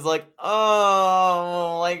collar and is like,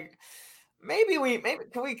 oh, like, maybe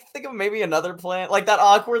can we think of maybe another plan? Like that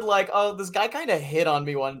awkward, like, oh, this guy kind of hit on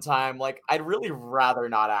me one time. Like, I'd really rather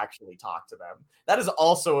not actually talk to them. That is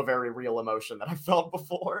also a very real emotion that I felt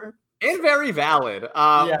before. And very valid.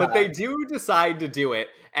 But they do decide to do it.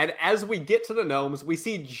 And as we get to the gnomes, we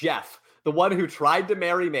see Jeff, the one who tried to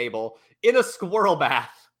marry Mabel, in a squirrel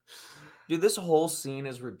bath. Dude, this whole scene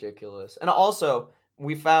is ridiculous. And also,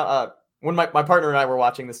 we found, when my partner and I were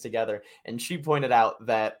watching this together, and she pointed out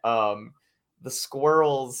that the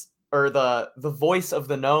squirrels, or the voice of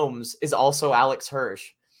the gnomes is also Alex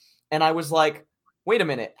Hirsch. And I was like, wait a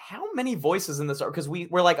minute, how many voices in this are? Because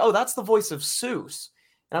we're like, oh, that's the voice of Seuss.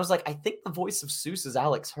 And I was like, I think the voice of Seuss is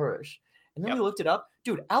Alex Hirsch. And then we looked it up.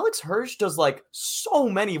 Dude, Alex Hirsch does like so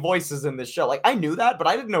many voices in this show. Like, I knew that, but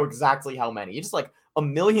I didn't know exactly how many. He just like a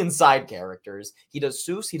million side characters. He does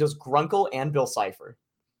Seuss, he does Grunkle, and Bill Cipher.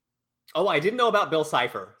 Oh, I didn't know about Bill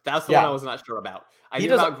Cipher. That's the one I was not sure about. I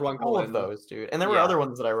knew about Grunkle. All of those, dude. And there were other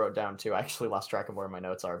ones that I wrote down too. I actually lost track of where my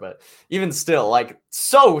notes are, but even still, like,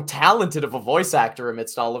 so talented of a voice actor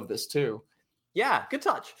amidst all of this too. Yeah, good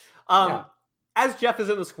touch. As Jeff is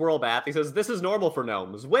in the squirrel bath, he says, this is normal for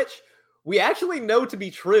gnomes, which we actually know to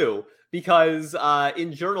be true because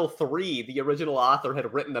in Journal 3, the original author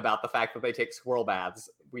had written about the fact that they take squirrel baths.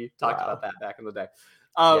 We talked about that back in the day.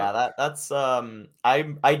 That's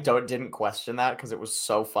I didn't question that because it was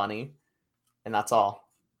so funny, and that's all.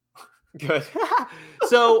 Good.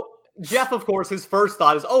 So Jeff, of course, his first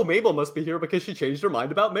thought is, oh, Mabel must be here because she changed her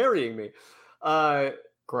mind about marrying me. Gross.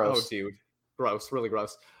 Oh, dude. Gross. Really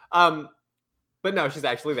gross. But no, she's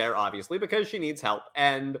actually there, obviously, because she needs help.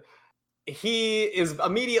 And he is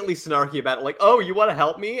immediately snarky about it, like, oh, you want to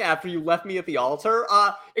help me after you left me at the altar?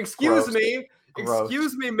 Excuse me,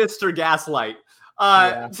 Mr. Gaslight.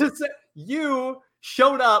 You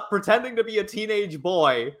showed up pretending to be a teenage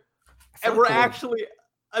boy, and we're actually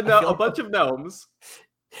a bunch of gnomes.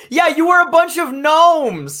 Yeah, you were a bunch of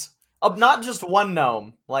gnomes! Not just one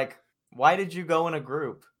gnome. Like, why did you go in a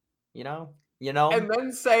group? You know? And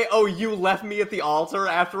then say, oh, you left me at the altar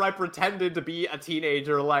after I pretended to be a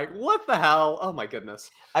teenager. Like, what the hell? Oh, my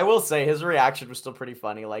goodness. I will say his reaction was still pretty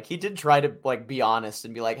funny. Like, he did try to, like, be honest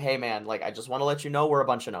and be like, hey, man, like, I just want to let you know we're a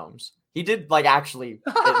bunch of gnomes. He did, like, actually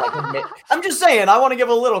admit. I'm just saying, I want to give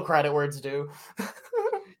a little credit where it's due.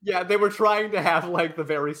 Yeah, they were trying to have, like, the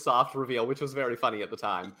very soft reveal, which was very funny at the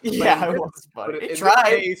time. It was funny. He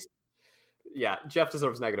tried. Yeah, Jeff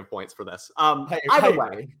deserves negative points for this. I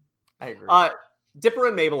agree. Dipper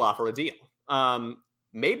and Mabel offer a deal.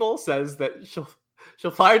 Mabel says that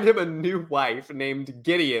she'll find him a new wife named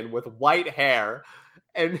Gideon with white hair.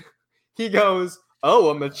 And he goes, oh,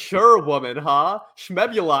 a mature woman, huh?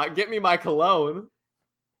 Schmebulot, get me my cologne.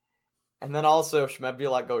 And then also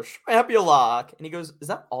Shmebulok goes, Shmebulok. And he goes, is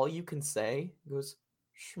that all you can say? He goes,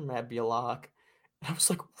 Shmebulok. And I was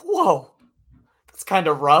like, whoa, that's kind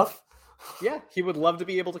of rough. Yeah, he would love to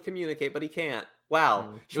be able to communicate, but he can't.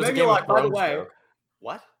 Wow. It was a Game of Shmebulok, by the Thrones way. joke.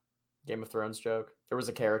 What? Game of Thrones joke. There was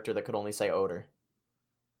a character that could only say odor.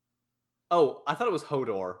 Oh, I thought it was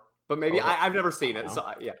Hodor, but maybe Hodor. I've never seen it. So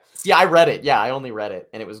yeah. Yeah, I read it. Yeah, I only read it,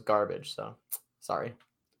 and it was garbage. So sorry.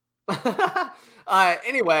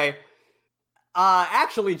 Anyway,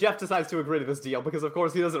 actually, Jeff decides to agree to this deal because, of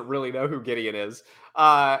course, he doesn't really know who Gideon is.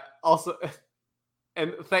 Also,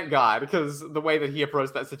 and thank God, because the way that he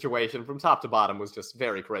approached that situation from top to bottom was just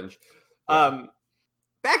very cringe. Yeah.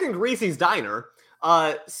 Back in Greasy's diner,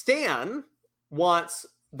 Stan wants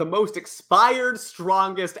the most expired,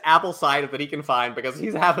 strongest apple cider that he can find because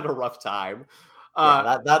he's having a rough time.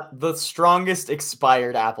 The strongest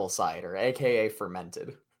expired apple cider, aka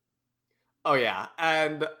fermented. Oh yeah,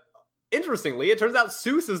 and interestingly, it turns out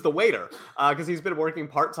Seuss is the waiter because he's been working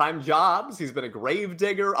part-time jobs. He's been a grave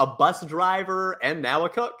digger, a bus driver, and now a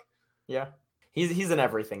cook. Yeah, he's an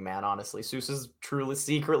everything man. Honestly, Seuss is truly,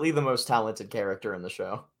 secretly the most talented character in the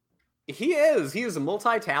show. He is. He is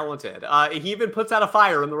multi-talented. He even puts out a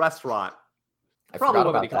fire in the restaurant.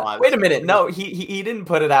 Probably what he caused. Wait a minute. No, he didn't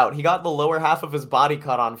put it out. He got the lower half of his body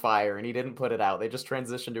caught on fire, and he didn't put it out. They just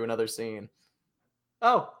transitioned to another scene.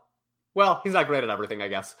 Oh. Well, he's not great at everything, I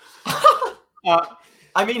guess.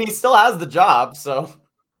 I mean, he still has the job, so...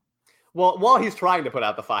 Well, while he's trying to put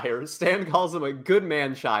out the fire, Stan calls him a good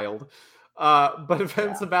man-child. But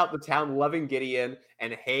events about the town loving Gideon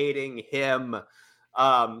and hating him...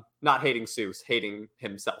 not hating Seuss, hating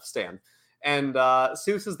himself, Stan. And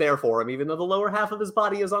Seuss is there for him, even though the lower half of his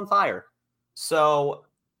body is on fire. So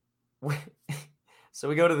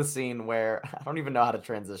we go to the scene where I don't even know how to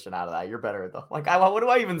transition out of that. You're better though. Like, what do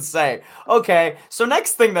I even say? Okay, so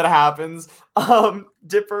next thing that happens,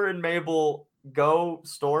 Dipper and Mabel go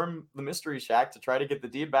storm the Mystery Shack to try to get the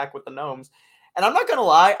deed back with the gnomes. And I'm not gonna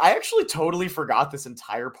lie, I actually totally forgot this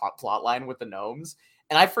entire plot line with the gnomes.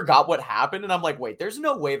 And I forgot what happened, and I'm like, wait, there's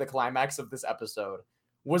no way the climax of this episode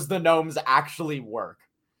was the gnomes actually work.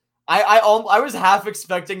 I was half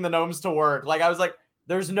expecting the gnomes to work. Like, I was like,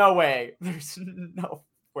 there's no way. There's no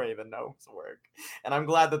way the gnomes work. And I'm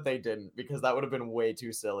glad that they didn't, because that would have been way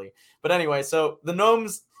too silly. But anyway, so the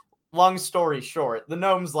gnomes, long story short, the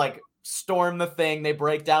gnomes, like, storm the thing. They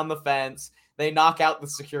break down the fence. They knock out the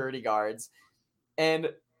security guards. And...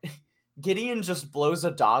 Gideon just blows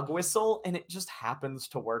a dog whistle, and it just happens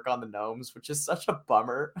to work on the gnomes, which is such a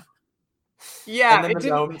bummer. Yeah, it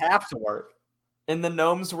didn't have to work. And the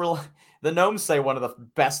gnomes say one of the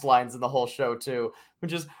best lines in the whole show too,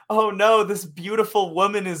 which is, "Oh no, this beautiful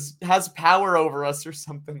woman has power over us," or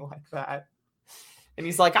something like that. And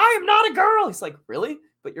he's like, "I am not a girl." He's like, "Really?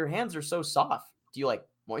 But your hands are so soft. Do you like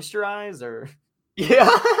moisturize or?" Yeah.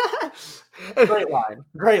 Great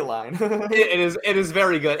line. It is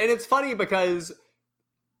very good. And it's funny because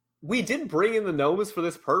we did bring in the gnomes for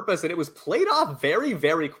this purpose, and it was played off very,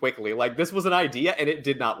 very quickly. Like, this was an idea, and it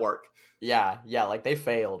did not work. Yeah, like, they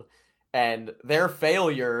failed. And their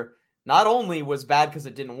failure not only was bad because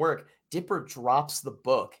it didn't work, Dipper drops the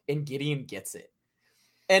book, and Gideon gets it.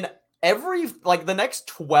 And the next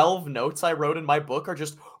 12 notes I wrote in my book are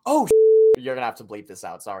just, "Oh, you're gonna have to bleep this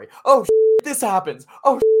out, sorry. Oh, this happens.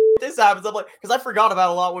 Oh, this happens." I'm like, because I forgot about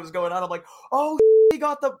a lot what was going on. I'm like, "Oh, he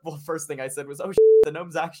got the..." Well, first thing I said was, "Oh, the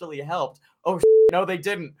gnomes actually helped." "Oh, no, they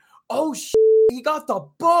didn't." "Oh, he got the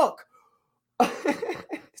book."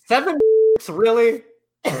 7 really?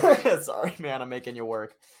 Sorry, man, I'm making you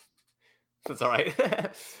work. That's all right.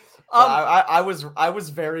 I was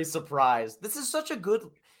very surprised. This is such a good...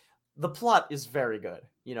 The plot is very good.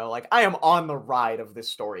 You know, like, I am on the ride of this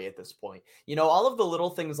story at this point. You know, all of the little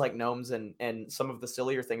things like gnomes and some of the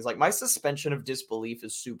sillier things, like, my suspension of disbelief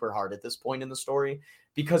is super hard at this point in the story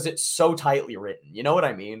because it's so tightly written. You know what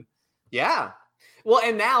I mean? Yeah. Well,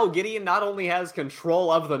 and now Gideon not only has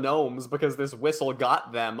control of the gnomes because this whistle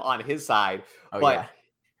got them on his side, but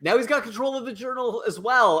now he's got control of the journal as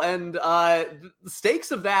well. And the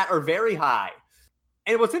stakes of that are very high.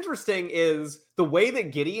 And what's interesting is the way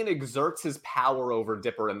that Gideon exerts his power over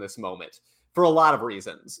Dipper in this moment for a lot of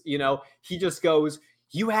reasons. You know, he just goes,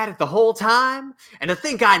 "You had it the whole time, and to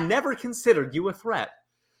think I never considered you a threat."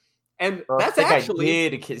 And that's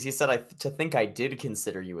actually... He said, to think I did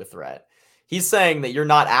consider you a threat. He's saying that you're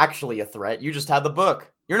not actually a threat. You just had the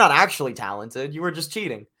book. You're not actually talented. You were just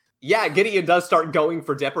cheating. Yeah, Gideon does start going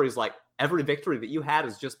for Dipper. He's like, every victory that you had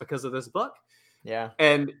is just because of this book. Yeah.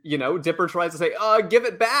 And, you know, Dipper tries to say, give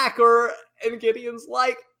it back, and Gideon's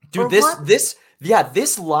like, dude,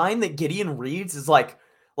 this line that Gideon reads is like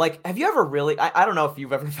Like, have you ever really, I don't know if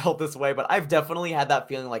you've ever felt this way, but I've definitely had that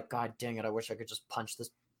feeling like, God dang it, I wish I could just punch this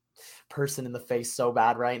person in the face so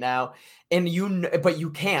bad right now. And but you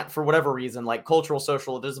can't for whatever reason, like cultural,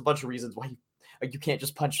 social, there's a bunch of reasons why you can't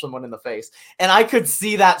just punch someone in the face. And I could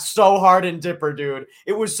see that so hard in Dipper, dude.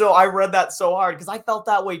 I read that so hard because I felt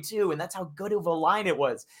that way too. And that's how good of a line it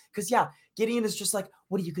was. Because yeah, Gideon is just like,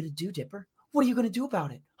 what are you going to do, Dipper? What are you going to do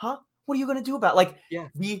about it? Huh? What are you going to do about it? Like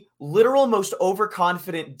the literal most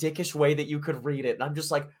overconfident, dickish way that you could read it. And I'm just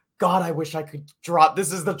like, God, I wish I could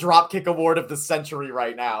this is the drop kick award of the century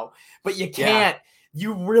right now. But you can't.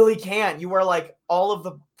 You really can't. You are like, all of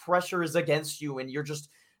the pressure is against you and you're just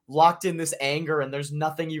locked in this anger and there's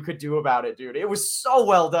nothing you could do about it, dude. It was so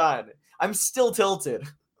well done. I'm still tilted.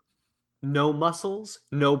 No muscles,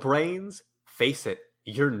 no brains. Face it,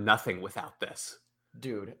 you're nothing without this.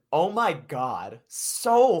 Dude, oh my God.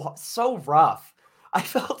 So rough. I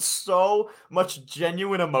felt so much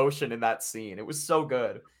genuine emotion in that scene. It was so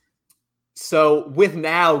good. So with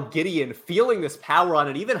now Gideon feeling this power on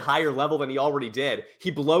an even higher level than he already did, he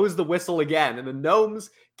blows the whistle again, and the gnomes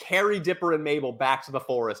carry Dipper and Mabel back to the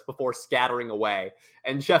forest before scattering away.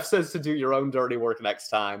 And Jeff says to do your own dirty work next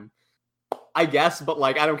time. I guess, but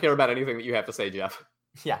like, I don't care about anything that you have to say, Jeff.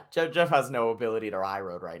 Yeah, Jeff has no ability to high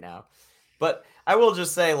road right now. But I will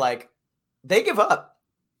just say, like, they give up.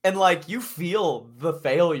 And like, you feel the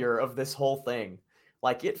failure of this whole thing.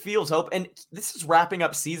 Like, it feels hope. And this is wrapping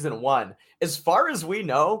up season 1. As far as we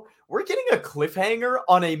know, we're getting a cliffhanger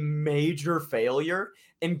on a major failure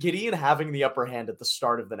and Gideon having the upper hand at the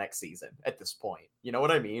start of the next season at this point. You know what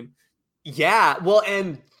I mean? Yeah, well,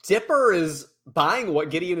 and Dipper is buying what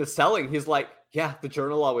Gideon is selling. He's like, yeah, the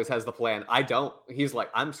journal always has the plan. I don't. He's like,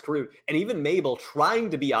 I'm screwed. And even Mabel, trying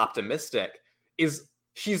to be optimistic,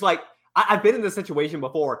 she's like, I've been in this situation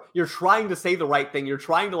before. You're trying to say the right thing. You're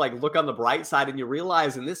trying to like look on the bright side, and you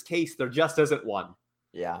realize in this case, there just isn't one.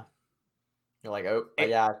 Yeah. You're like,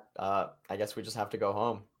 I guess we just have to go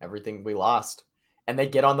home. Everything we lost. And they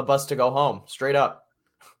get on the bus to go home, straight up.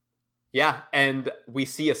 Yeah, and we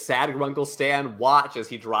see a sad Grunkle Stan watch as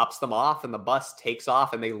he drops them off, and the bus takes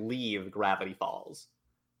off, and they leave Gravity Falls.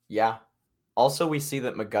 Yeah. Also, we see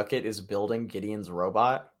that McGucket is building Gideon's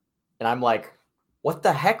robot. And I'm like, what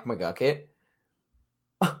the heck, McGucket?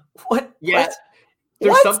 What? Yeah. What?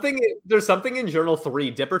 There's something in Journal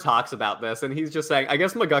 3. Dipper talks about this, and he's just saying, I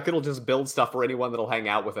guess McGucket will just build stuff for anyone that'll hang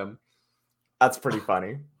out with him. That's pretty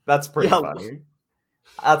funny. That's pretty funny.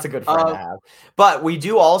 That's a good friend to have. But we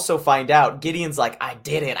do also find out Gideon's like, I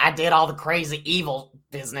did it. I did all the crazy evil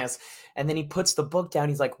business. And then he puts the book down.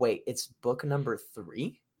 He's like, wait, it's book number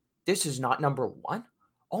 3? This is not number 1?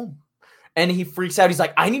 Oh. And he freaks out. He's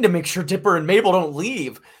like, I need to make sure Dipper and Mabel don't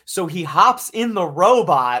leave. So he hops in the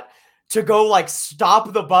robot to go like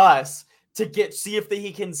stop the bus to see if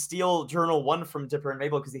he can steal Journal 1 from Dipper and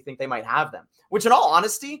Mabel because he think they might have them. Which in all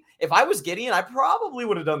honesty, if I was Gideon, I probably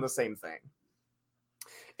would have done the same thing.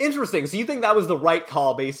 Interesting. So you think that was the right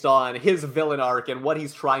call based on his villain arc and what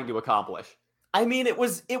he's trying to accomplish? I mean, it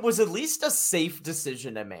was at least a safe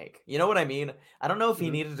decision to make. You know what I mean? I don't know if he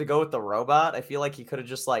needed to go with the robot. I feel like he could have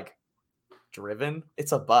just like driven.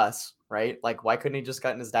 It's a bus, right? Like, why couldn't he just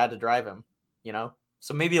gotten his dad to drive him? You know?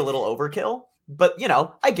 So maybe a little overkill. But, you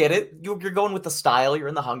know, I get it. You're going with the style. You're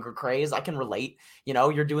in the hunger craze. I can relate. You know,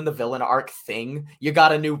 you're doing the villain arc thing. You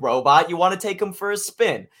got a new robot. You want to take him for a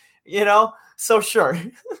spin. You know? So sure.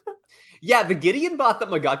 Yeah, the Gideon bot that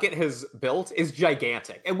McGucket has built is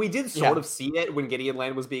gigantic. And we did sort of see it when Gideon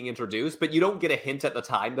Land was being introduced, but you don't get a hint at the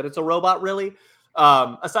time that it's a robot, really.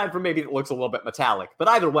 Aside from maybe it looks a little bit metallic. But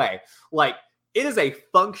either way, like, it is a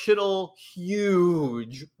functional,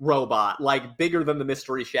 huge robot, like bigger than the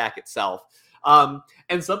Mystery Shack itself.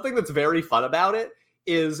 And something that's very fun about it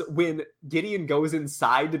is when Gideon goes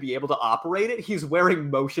inside to be able to operate it, he's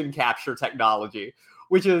wearing motion capture technology,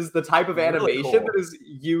 which is the type of animation really cool. That is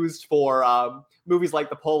used for movies like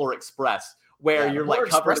The Polar Express, where you're like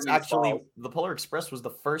covered in these balls. The Polar Express was the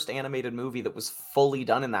first animated movie that was fully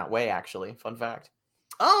done in that way, actually. Fun fact.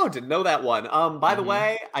 Oh, didn't know that one. By the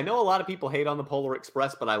way, I know a lot of people hate on The Polar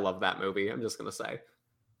Express, but I love that movie. I'm just going to say.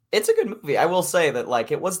 It's a good movie. I will say that,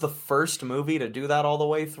 like, it was the first movie to do that all the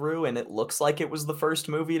way through, and it looks like it was the first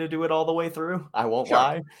movie to do it all the way through. I won't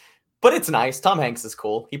lie. But it's nice. Tom Hanks is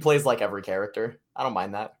cool. He plays, like, every character. I don't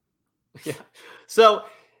mind that. Yeah. So,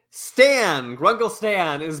 Grunkle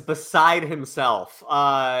Stan is beside himself.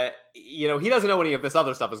 You know, he doesn't know any of this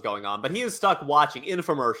other stuff is going on, but he is stuck watching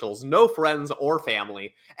infomercials, no friends or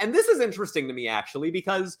family. And this is interesting to me, actually,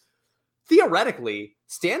 because theoretically,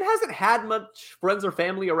 Stan hasn't had much friends or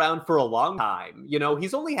family around for a long time. You know,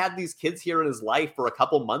 he's only had these kids here in his life for a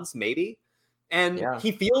couple months, maybe. And Yeah.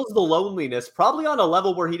 he feels the loneliness probably on a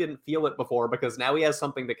level where he didn't feel it before because now he has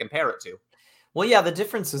something to compare it to. Well, yeah, the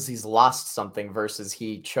difference is he's lost something versus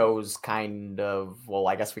he chose well,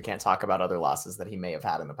 I guess we can't talk about other losses that he may have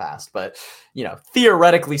had in the past, but,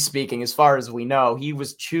 theoretically speaking, as far as we know, he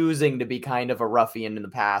was choosing to be kind of a ruffian in the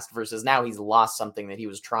past versus now he's lost something that he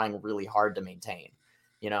was trying really hard to maintain,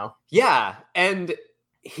 Yeah, and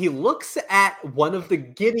he looks at one of the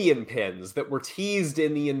Gideon pins that were teased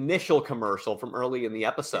in the initial commercial from early in the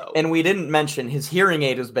episode. And we didn't mention his hearing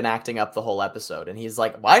aid has been acting up the whole episode. And he's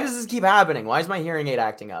like, why does this keep happening? Why is my hearing aid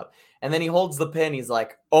acting up? And then he holds the pin. He's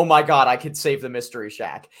like, oh my God, I could save the Mystery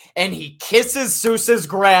Shack. And he kisses Seuss's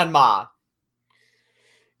grandma.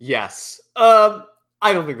 Yes. I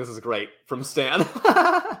don't think this is great from Stan.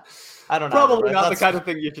 I don't know. Probably not the kind of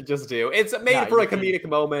thing you should just do. It's made for a comedic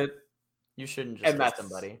moment. You shouldn't just kiss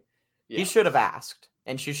somebody. Yeah. He should have asked.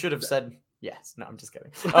 And she should have said yes. No, I'm just kidding.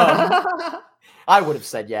 I would have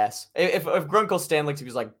said yes. If Grunkle Stan looked, he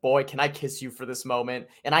was like, boy, can I kiss you for this moment?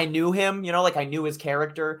 And I knew him, I knew his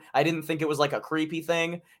character. I didn't think it was like a creepy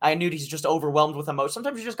thing. I knew he's just overwhelmed with emotion.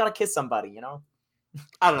 Sometimes you just got to kiss somebody,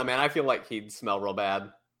 I don't know, man. I feel like he'd smell real bad.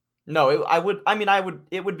 No,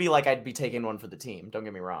 it would be like I'd be taking one for the team. Don't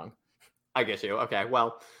get me wrong. I get you. Okay,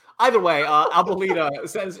 well, either way, Albolita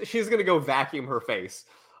says she's going to go vacuum her face.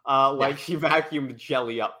 She vacuumed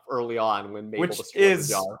Jelly up early on when Mabel destroyed the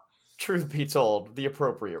jar. Truth be told, the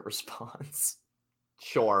appropriate response.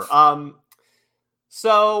 Sure.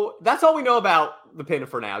 So that's all we know about the pin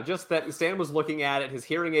for now. Just that Stan was looking at it, his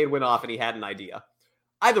hearing aid went off, and he had an idea.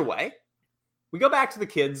 Either way, we go back to the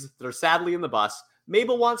kids that are sadly in the bus.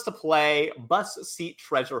 Mabel wants to play bus seat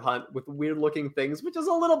treasure hunt with weird-looking things, which is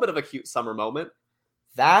a little bit of a cute summer moment.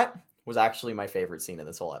 That was actually my favorite scene in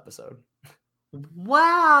this whole episode.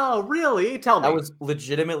 Wow, really? Tell me. That was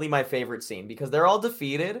legitimately my favorite scene because they're all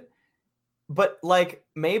defeated, but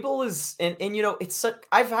Mabel is, and it's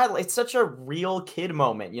such a real kid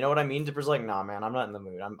moment. You know what I mean? Dipper's like, nah, man, I'm not in the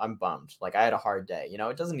mood. I'm bummed. I had a hard day.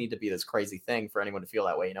 It doesn't need to be this crazy thing for anyone to feel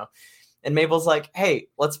that way. And Mabel's like, hey,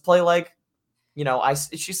 let's play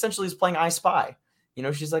she essentially is playing I Spy.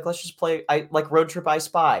 She's like, let's just play Road Trip I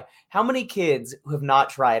Spy. How many kids who have not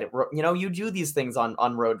tried it? You do these things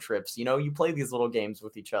on road trips. You play these little games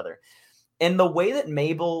with each other. And the way that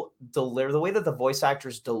the way that the voice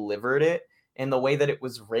actors delivered it and the way that it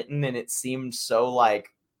was written and it seemed so I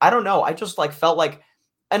don't know. I just felt like,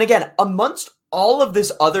 and again, amongst all of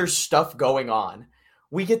this other stuff going on,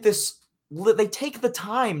 we get this. They take the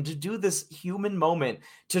time to do this human moment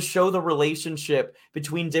to show the relationship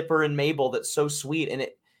between Dipper and Mabel that's so sweet. And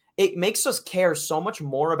it makes us care so much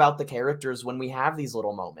more about the characters when we have these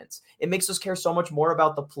little moments. It makes us care so much more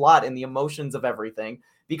about the plot and the emotions of everything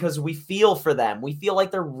because we feel for them. We feel like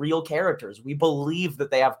they're real characters. We believe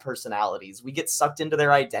that they have personalities. We get sucked into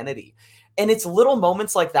their identity. And it's little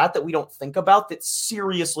moments like that we don't think about that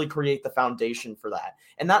seriously create the foundation for that.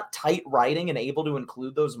 And that tight writing and able to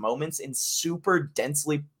include those moments in super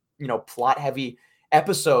densely, plot-heavy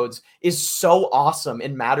episodes is so awesome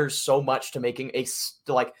and matters so much to making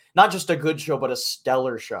not just a good show, but a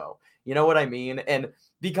stellar show. You know what I mean? And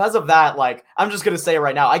because of that, I'm just going to say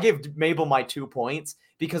right now, I gave Mabel my 2 points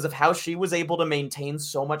because of how she was able to maintain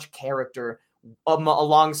so much character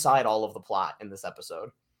alongside all of the plot in this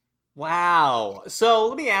episode. Wow. So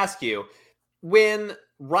let me ask you, when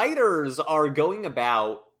writers are going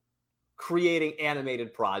about creating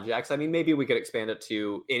animated projects, maybe we could expand it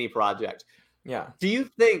to any project. Yeah. Do you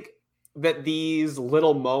think that these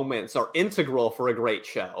little moments are integral for a great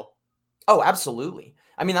show? Oh, absolutely.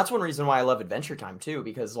 That's one reason why I love Adventure Time too,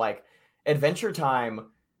 because Adventure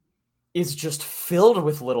Time is just filled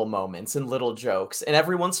with little moments and little jokes. And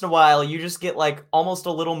every once in a while, you just get almost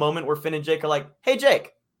a little moment where Finn and Jake are like, hey,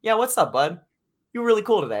 Jake. Yeah, what's up, bud? You were really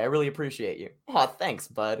cool today. I really appreciate you. Oh, thanks,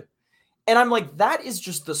 bud. And I'm like, that is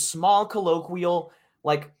just the small colloquial,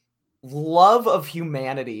 love of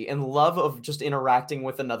humanity and love of just interacting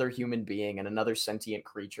with another human being and another sentient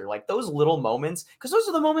creature. Those little moments, because those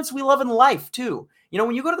are the moments we love in life, too.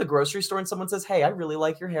 When you go to the grocery store and someone says, hey, I really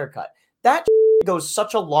like your haircut. That goes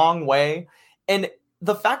such a long way. And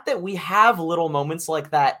the fact that we have little moments like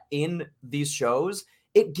that in these shows,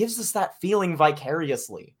 it gives us that feeling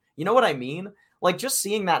vicariously. You know what I mean? Just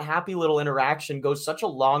seeing that happy little interaction goes such a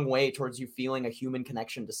long way towards you feeling a human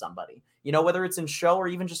connection to somebody. Whether it's in show or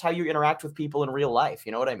even just how you interact with people in real life.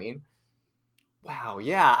 You know what I mean? Wow,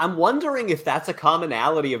 yeah. I'm wondering if that's a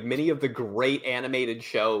commonality of many of the great animated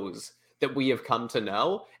shows that we have come to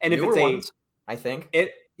know. And if it's I think.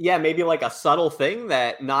 Maybe a subtle thing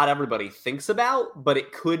that not everybody thinks about, but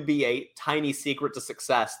it could be a tiny secret to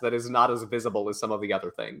success that is not as visible as some of the other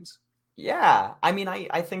things. Yeah, I mean,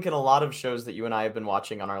 I think in a lot of shows that you and I have been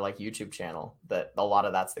watching on our like YouTube channel, that a lot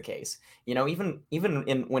of that's the case. You know, even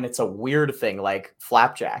in when it's a weird thing like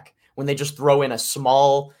Flapjack, when they just throw in a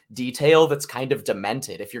small detail that's kind of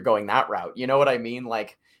demented, if you're going that route, you know what I mean?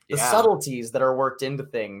 Like the Yeah. subtleties that are worked into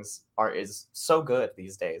things is so good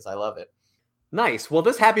these days. I love it. Nice. Well,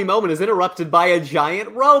 this happy moment is interrupted by a giant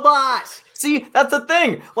robot. See, that's the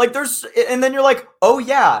thing. Like, and then you're like, oh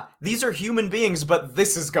yeah, these are human beings, but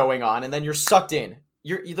this is going on, and then you're sucked in.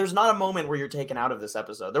 There's not a moment where you're taken out of this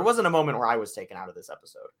episode. There wasn't a moment where I was taken out of this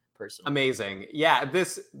episode, personally. Amazing. Yeah,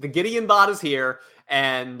 the Gideon bot is here,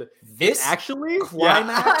 and this actually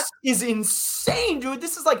climax is insane, dude.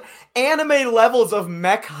 This is like anime levels of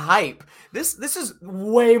mech hype. This is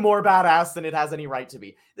way more badass than it has any right to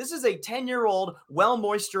be. This is a 10-year-old,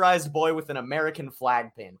 well-moisturized boy with an American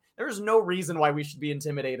flag pin. There is no reason why we should be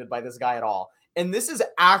intimidated by this guy at all. And this is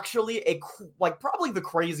actually probably the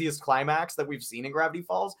craziest climax that we've seen in Gravity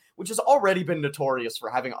Falls, which has already been notorious for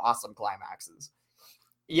having awesome climaxes.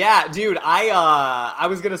 Yeah, dude, I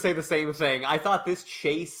was gonna say the same thing. I thought this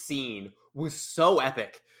chase scene was so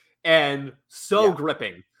epic and so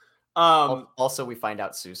gripping. Also, we find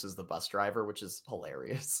out Seuss is the bus driver, which is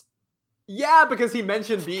hilarious. Yeah, because he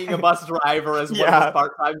mentioned being a bus driver as one of his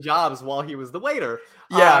part-time jobs while he was the waiter.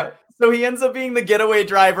 Yeah, so he ends up being the getaway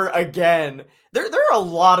driver again. There are a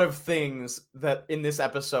lot of things that in this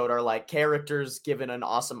episode are like characters given an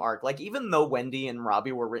awesome arc. Like, even though Wendy and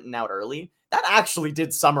Robbie were written out early, that actually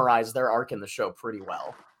did summarize their arc in the show pretty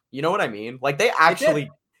well. You know what I mean? Like, they actually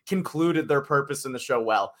concluded their purpose in the show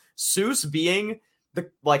well. Seuss being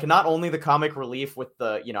not only the comic relief with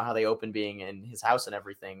the, you know, how they open being in his house and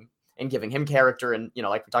everything and giving him character, and, you know,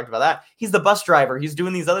 like we talked about that, he's the bus driver, he's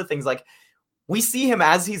doing these other things. Like, we see him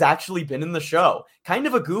as he's actually been in the show, kind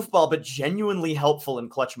of a goofball but genuinely helpful in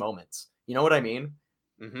clutch moments. You know what I mean?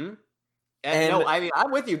 Mm-hmm. And no, I mean,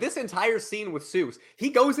 I'm with you. This entire scene with Seuss, he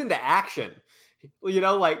goes into action. You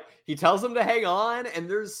know, like, he tells them to hang on, and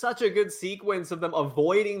there's such a good sequence of them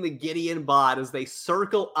avoiding the Gideon bot as they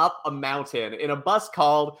circle up a mountain in a bus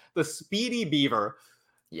called the Speedy Beaver.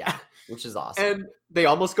 Yeah, which is awesome. And they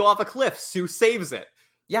almost go off a cliff. Seuss saves it.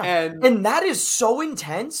 Yeah, and that is so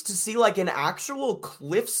intense to see, like, an actual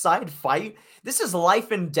cliffside fight. This is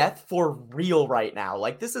life and death for real right now.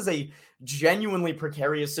 Like, this is a genuinely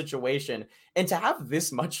precarious situation. And to have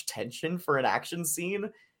this much tension for an action scene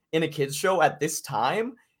in a kid's show at this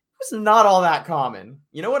time was not all that common.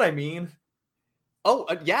 You know what I mean? Oh,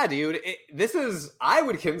 yeah, dude. This is, I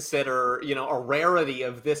would consider, you know, a rarity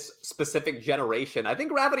of this specific generation. I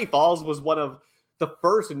think Gravity Falls was one of the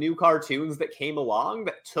first new cartoons that came along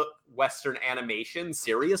that took Western animation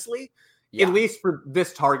seriously, at least for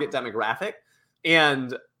this target demographic.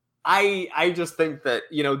 And I just think that,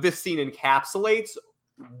 you know, this scene encapsulates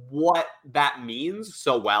what that means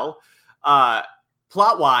so well.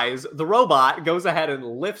 Plot-wise, the robot goes ahead and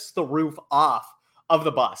lifts the roof off of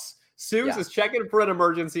the bus. Seuss is checking for an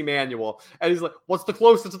emergency manual, and he's like, what's the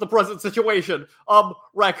closest to the present situation?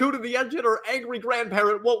 Raccoon in the engine or angry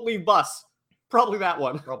grandparent won't leave bus? Probably that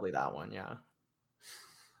one. Probably that one, yeah.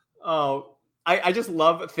 Oh, I just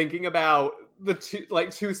love thinking about the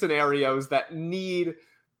two scenarios that need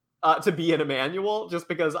to be in a manual, just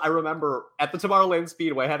because I remember at the Tomorrowland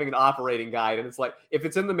Speedway having an operating guide, and it's like, if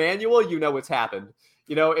it's in the manual, you know it's happened.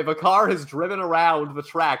 You know, if a car has driven around the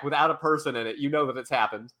track without a person in it, you know that it's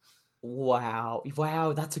happened. Wow,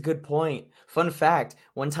 that's a good point. Fun fact,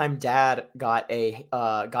 one time Dad got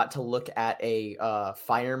to look at a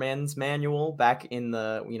fireman's manual back in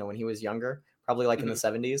the, you know, when he was younger, probably like in the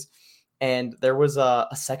 70s, and there was a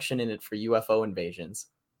section in it for UFO invasions.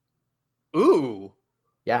 Ooh.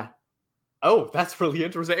 Yeah. Oh, that's really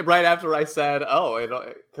interesting. Right after I said, oh, it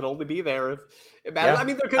could only be there if it matters. Yeah. I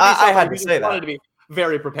mean, there could be I had to say that. Wanted to be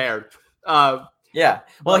very prepared. Yeah.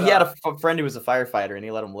 Well, he had a friend who was a firefighter, and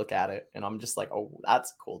he let him look at it. And I'm just like, oh,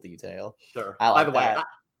 that's a cool detail. Sure. By the way,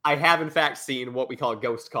 I have in fact seen what we call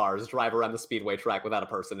ghost cars drive around the speedway track without a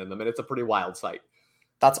person in them, and it's a pretty wild sight.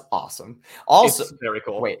 That's awesome. Also, it's very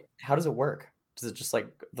cool. Wait, how does it work? Does it just like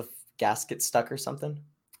the gas get stuck or something?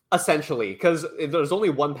 Essentially, because there's only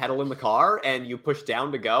one pedal in the car, and you push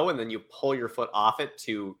down to go, and then you pull your foot off it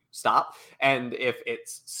to stop. And if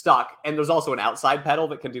it's stuck, and there's also an outside pedal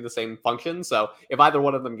that can do the same function. So if either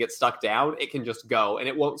one of them gets stuck down, it can just go, and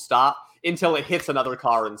it won't stop until it hits another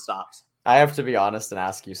car and stops. I have to be honest and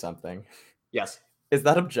ask you something. Yes. Is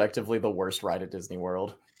that objectively the worst ride at Disney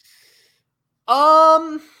World?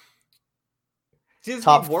 Disney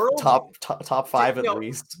top World? Top five at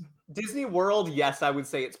least. Disney World, yes, I would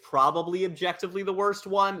say it's probably objectively the worst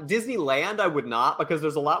one. Disneyland, I would not, because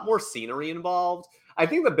there's a lot more scenery involved. I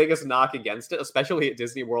think the biggest knock against it, especially at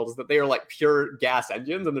Disney World, is that they are like pure gas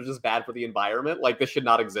engines and they're just bad for the environment. Like, this should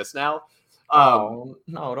not exist now. Oh,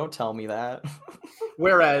 no, don't tell me that.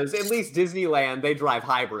 Whereas at least Disneyland, they drive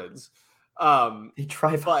hybrids. They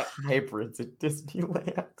drive hybrids at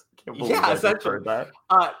Disneyland. I can't believe Yeah, I essentially. heard that.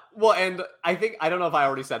 Well, and I don't know if I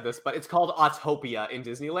already said this, but it's called Autopia in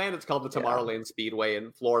Disneyland. It's called the Tomorrowland Speedway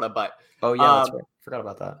in Florida. But oh yeah, that's right. Forgot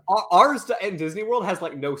about that. Ours in Disney World has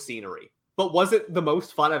like no scenery. But was it the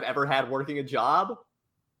most fun I've ever had working a job?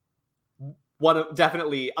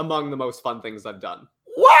 Definitely among the most fun things I've done.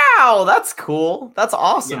 Wow, that's cool. That's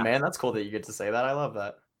awesome, man. That's cool that you get to say that. I love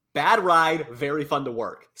that. Bad ride, very fun to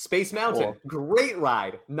work. Space Mountain, great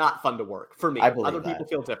ride, not fun to work for me. Other people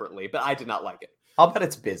feel differently, but I did not like it. I'll bet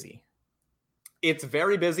it's busy. It's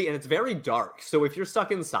very busy and it's very dark. So if you're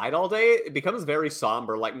stuck inside all day, it becomes very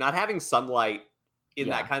somber. Like, not having sunlight in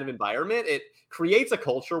that kind of environment, it creates a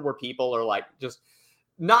culture where people are like just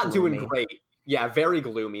not doing great. Yeah, very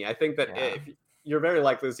gloomy. I think that if you're very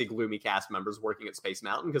likely to see gloomy cast members working at Space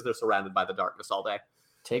Mountain because they're surrounded by the darkness all day.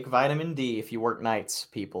 Take vitamin D if you work nights,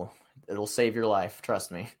 people. It'll save your life.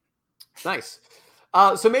 Trust me. Nice.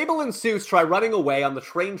 So Mabel and Seuss try running away on the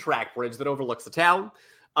train track bridge that overlooks the town.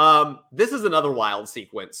 This is another wild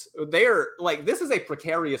sequence. This is a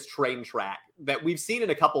precarious train track that we've seen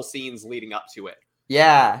in a couple scenes leading up to it.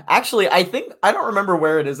 Yeah, actually, I don't remember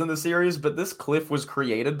where it is in the series, but this cliff was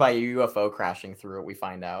created by a UFO crashing through it, we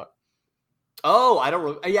find out. Oh,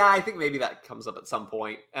 I think maybe that comes up at some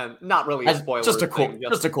point, and not really a spoiler. Just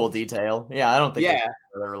a cool detail. Yeah, I don't think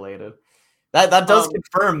they're related. That does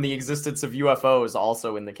confirm the existence of UFOs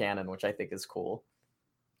also in the canon, which I think is cool.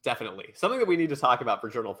 Definitely. Something that we need to talk about for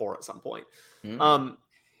Journal 4 at some point.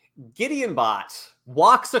 Gideon Bot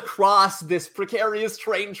walks across this precarious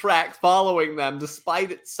train track following them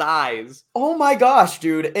despite its size. Oh my gosh,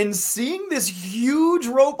 dude. And seeing this huge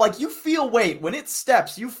rope, like, you feel weight. When it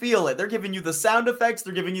steps, you feel it. They're giving you the sound effects.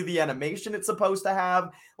 They're giving you the animation it's supposed to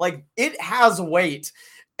have. Like, it has weight.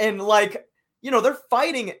 And, like, they're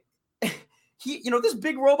fighting. This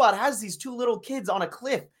big robot has these two little kids on a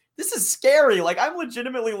cliff. This is scary. Like, I'm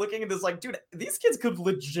legitimately looking at this like, dude, these kids could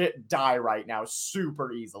legit die right now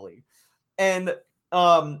super easily. And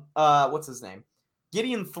what's his name?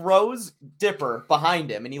 Gideon throws Dipper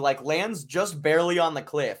behind him and he like lands just barely on the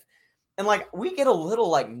cliff. And like we get a little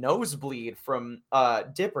like nosebleed from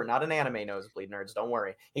Dipper, not an anime nosebleed, nerds, don't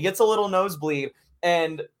worry. He gets a little nosebleed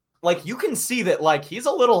and like you can see that like he's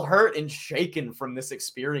a little hurt and shaken from this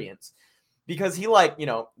experience because he like,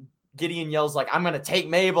 Gideon yells like, I'm going to take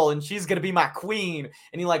Mabel and she's going to be my queen.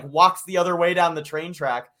 And he like walks the other way down the train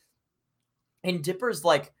track. And Dipper's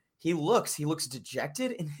like, he looks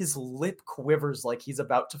dejected and his lip quivers like he's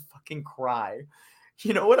about to fucking cry.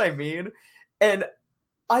 You know what I mean? And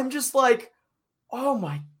I'm just like, oh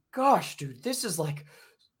my gosh, dude, this is like,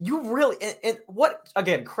 you really, and what,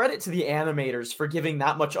 again, credit to the animators for giving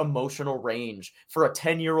that much emotional range for a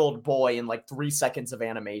 10-year-old boy in like 3 seconds of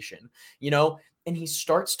animation, And he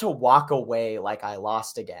starts to walk away like I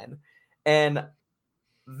lost again. And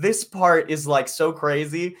this part is like so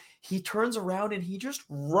crazy. He turns around and he just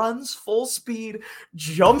runs full speed,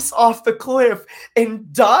 jumps off the cliff,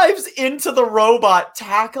 and dives into the robot,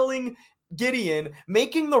 tackling Gideon,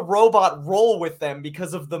 making the robot roll with them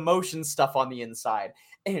because of the motion stuff on the inside.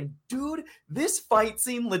 And dude, this fight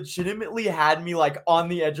scene legitimately had me like on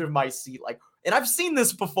the edge of my seat. Like, and I've seen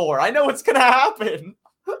this before. I know what's gonna happen.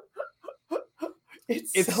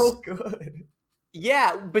 It's so good.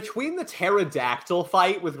 Yeah, between the pterodactyl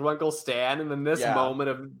fight with Grunkle Stan and then this moment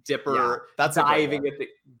of Dipper diving at the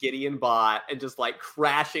Gideon Bot and just like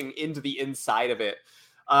crashing into the inside of it.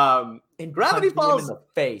 And Gravity Falls in the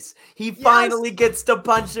face. He finally gets to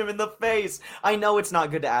punch him in the face. I know it's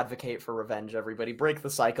not good to advocate for revenge, everybody. Break the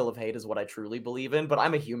cycle of hate is what I truly believe in, but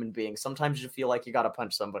I'm a human being. Sometimes you feel like you gotta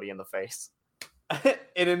punch somebody in the face.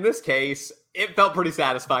 And in this case, it felt pretty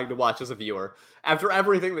satisfying to watch as a viewer after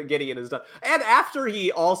everything that Gideon has done. And after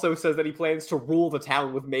he also says that he plans to rule the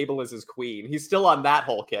town with Mabel as his queen. He's still on that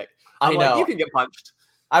whole kick. I know. Like, you can get punched.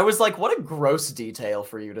 I was like, what a gross detail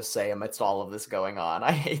for you to say amidst all of this going on.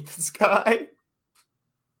 I hate this guy.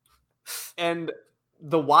 And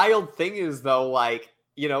the wild thing is, though, like,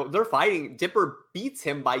 they're fighting. Dipper beats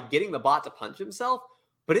him by getting the bot to punch himself.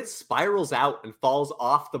 But it spirals out and falls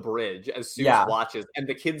off the bridge as Seuss watches, and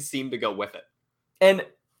the kids seem to go with it. And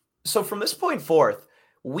so from this point forth,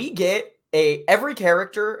 we get every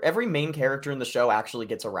main character in the show actually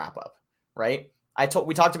gets a wrap up, right?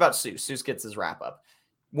 We talked about Seuss. Seuss gets his wrap up.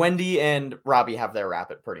 Wendy and Robbie have their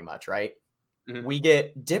wrap up pretty much, right? Mm-hmm. We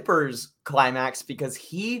get Dipper's climax because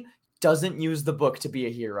he doesn't use the book to be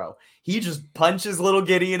a hero. He just punches little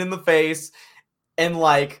Gideon in the face and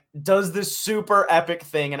like does this super epic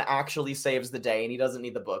thing and actually saves the day, and he doesn't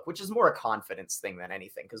need the book, which is more a confidence thing than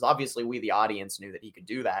anything, because obviously we, the audience, knew that he could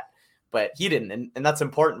do that, but he didn't, and that's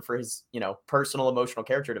important for his, you know, personal emotional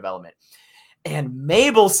character development. And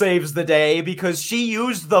Mabel saves the day because she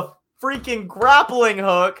used the freaking grappling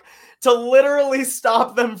hook to literally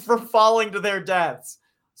stop them from falling to their deaths.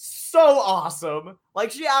 So awesome.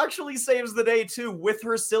 Like, she actually saves the day too with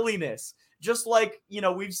her silliness, just like, you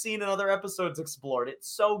know, we've seen in other episodes explored. It's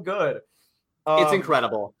so good. It's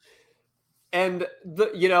incredible. And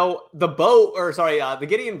the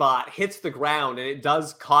Gideon bot hits the ground and it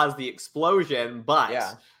does cause the explosion,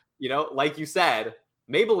 but you know, like you said,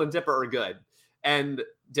 Mabel and Dipper are good. And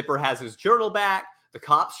Dipper has his journal back. The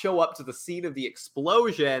cops show up to the scene of the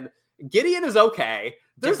explosion. Gideon is okay.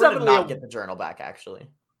 There's Dipper did not get the journal back, actually.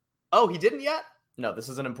 Oh, he didn't yet? No, this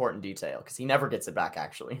is an important detail because he never gets it back,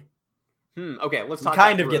 actually. Okay, let's talk. He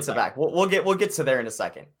kind of gets it back. We'll get to there in a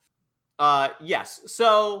second. Yes.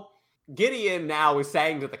 So Gideon now is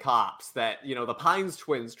saying to the cops that, you know, the Pines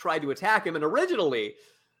twins tried to attack him, and originally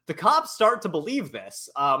the cops start to believe this.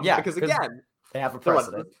 Because again, they have a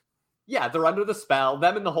precedent. They're under the spell.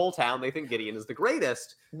 Them and the whole town, they think Gideon is the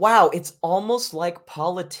greatest. Wow, it's almost like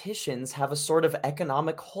politicians have a sort of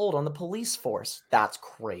economic hold on the police force. That's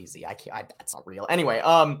crazy. That's not real. Anyway,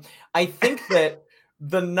 I think that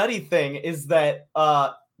the nutty thing is that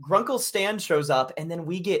Grunkle Stan shows up, and then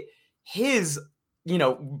we get his, you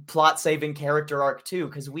know, plot-saving character arc too,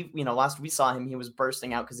 because last we saw him, he was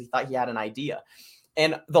bursting out because he thought he had an idea.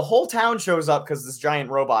 And the whole town shows up because this giant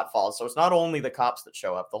robot falls. So it's not only the cops that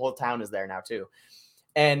show up. The whole town is there now, too.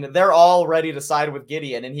 And they're all ready to side with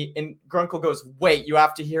Gideon. And Grunkle goes, wait, you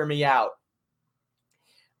have to hear me out.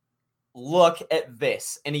 Look at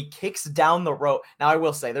this. And he kicks down the rope. Now, I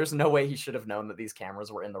will say, there's no way he should have known that these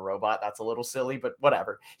cameras were in the robot. That's a little silly, but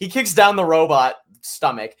whatever. He kicks down the robot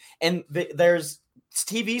stomach. And there's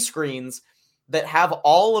TV screens that have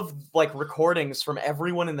all of like recordings from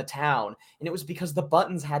everyone in the town, and it was because the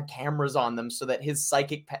buttons had cameras on them so that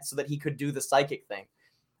so that he could do the psychic thing,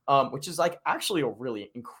 which is like actually a really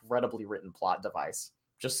incredibly written plot device.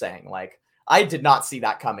 Just saying, like, I did not see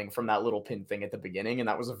that coming from that little pin thing at the beginning, and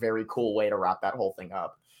that was a very cool way to wrap that whole thing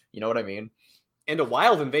up. You know what I mean? And a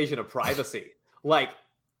wild invasion of privacy. Like,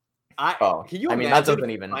 can you imagine that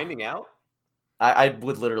doesn't even finding out? I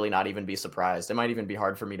would literally not even be surprised. It might even be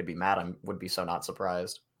hard for me to be mad. I would be so not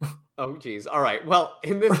surprised. Oh, geez. All right. Well,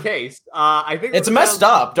 in this case, I think it's messed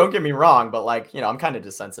up. Don't get me wrong, but like, you know, I'm kind of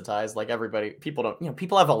desensitized. Like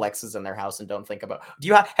people have Alexas in their house and don't think about,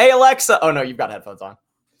 hey, Alexa. Oh no, you've got headphones on.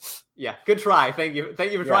 Yeah. Good try. Thank you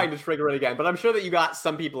for trying to trigger it again, but I'm sure that you got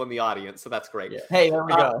some people in the audience, so that's great. Yeah. Hey, there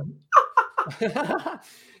we go.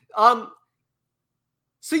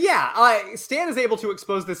 So Stan is able to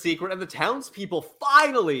expose the secret, and the townspeople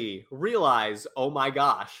finally realize, oh my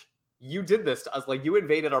gosh, you did this to us. Like, you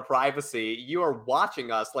invaded our privacy. You are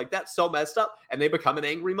watching us. Like, that's so messed up. And they become an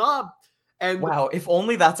angry mob. And wow, if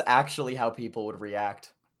only that's actually how people would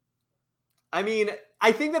react. I mean,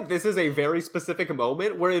 I think that this is a very specific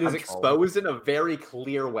moment where it is exposed in a very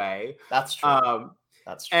clear way. That's true.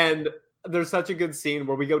 That's true. And there's such a good scene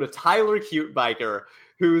where we go to Tyler Cute Biker,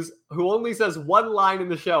 who only says one line in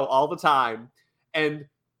the show all the time, and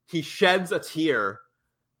he sheds a tear,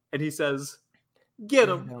 and he says, "Get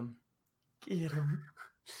him, get him."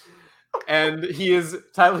 And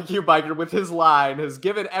Tyler Cute Biker with his line has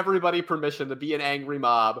given everybody permission to be an angry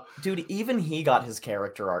mob. Dude, even he got his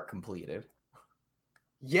character arc completed.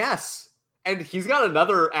 Yes, and he's got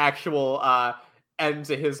another actual end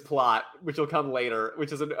to his plot, which will come later,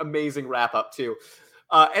 which is an amazing wrap up too.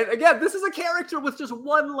 And again, this is a character with just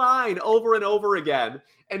one line over and over again,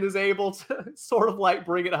 and is able to sort of like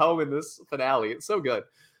bring it home in this finale. It's so good.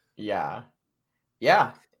 Yeah.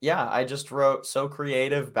 I just wrote so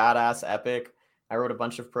creative, badass, epic. I wrote a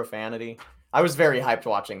bunch of profanity. I was very hyped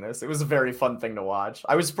watching this. It was a very fun thing to watch.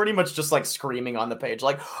 I was pretty much just like screaming on the page,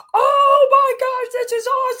 like, "Oh my gosh, this is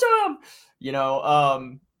awesome!" You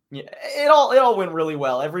know, it all went really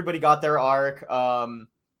well. Everybody got their arc.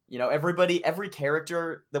 You know, every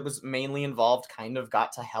character that was mainly involved kind of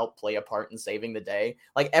got to help play a part in saving the day.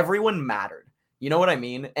 Like, everyone mattered. You know what I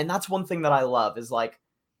mean? And that's one thing that I love is like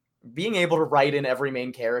being able to write in every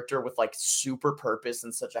main character with like super purpose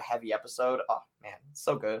in such a heavy episode. Oh man,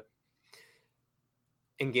 so good.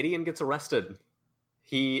 And Gideon gets arrested.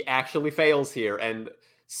 He actually fails here, and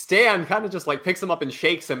Stan kind of just like picks him up and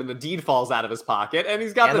shakes him, and the deed falls out of his pocket, and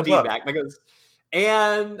he's got the deed back.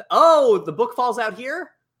 And the book falls out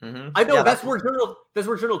here. Mm-hmm. I know that's where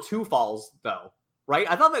Journal 2 falls, though. right?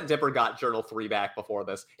 I thought that Dipper got Journal 3 back before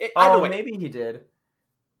this. Either way, maybe he did.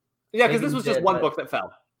 Yeah, because this was just one book that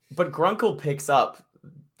fell. But Grunkle picks up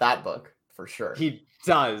that book for sure. He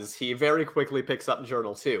does. He very quickly picks up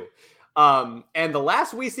Journal 2. And the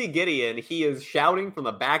last we see Gideon, he is shouting from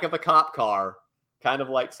the back of a cop car, kind of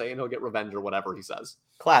like saying he'll get revenge or whatever he says.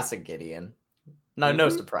 Classic Gideon. No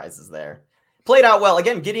surprises there. Played out well.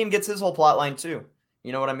 Again, Gideon gets his whole plot line too.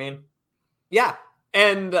 You know what I mean? Yeah.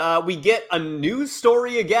 And we get a news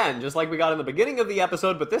story again, just like we got in the beginning of the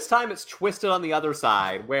episode, but this time it's twisted on the other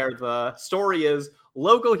side, where the story is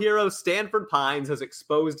local hero Stanford Pines has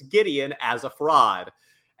exposed Gideon as a fraud.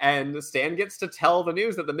 And Stan gets to tell the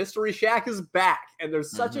news that the Mystery Shack is back, and there's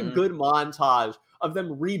such a good montage of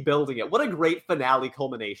them rebuilding it. What a great finale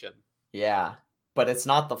culmination. Yeah, but it's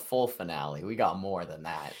not the full finale. We got more than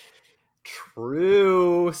that.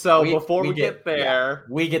 True. So before we get there,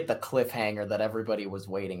 we get the cliffhanger that everybody was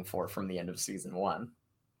waiting for from the end of season 1.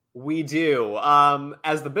 We do.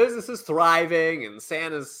 As the business is thriving and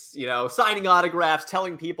Santa's, signing autographs,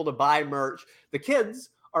 telling people to buy merch, the kids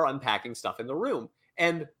are unpacking stuff in the room.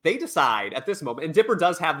 And they decide at this moment, and Dipper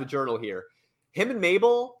does have the journal here, him and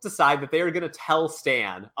Mabel decide that they are going to tell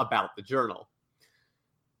Stan about the journal.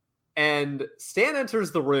 And Stan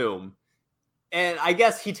enters the room, and I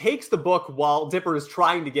guess he takes the book while Dipper is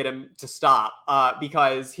trying to get him to stop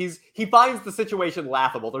because he finds the situation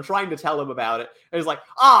laughable. They're trying to tell him about it. And he's like,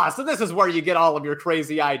 so this is where you get all of your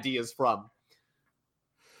crazy ideas from.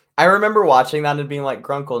 I remember watching that and being like,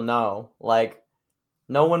 Grunkle, no. Like,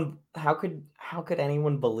 no one, how could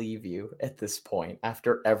anyone believe you at this point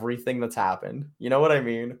after everything that's happened? You know what I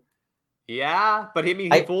mean? Yeah, but he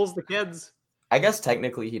fools the kids. I guess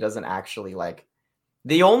technically he doesn't actually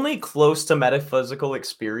the only close to metaphysical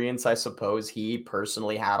experience, I suppose, he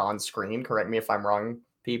personally had on screen, correct me if I'm wrong,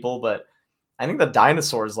 people, but I think the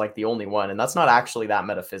dinosaur is the only one, and that's not actually that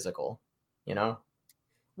metaphysical, you know?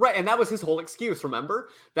 Right, and that was his whole excuse, remember?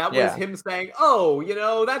 That was him saying,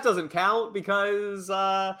 that doesn't count because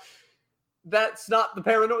that's not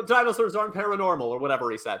the dinosaurs aren't paranormal, or whatever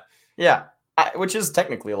he said. Yeah, which is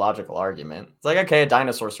technically a logical argument. It's like, okay, a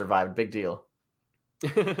dinosaur survived, big deal.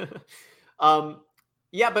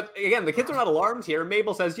 Yeah, but again, the kids are not alarmed here.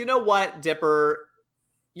 Mabel says, you know what, Dipper,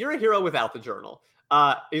 you're a hero without the journal.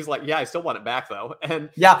 He's like, yeah, I still want it back, though. And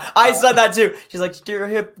yeah, I said that, too. She's like,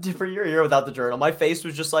 Dipper, you're a hero without the journal. My face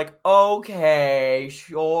was just like, okay,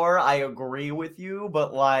 sure, I agree with you,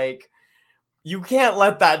 but, you can't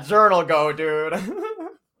let that journal go, dude.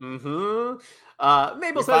 Mabel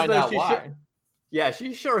says that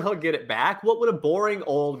she's sure he'll get it back. What would a boring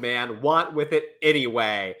old man want with it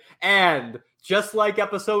anyway? And just like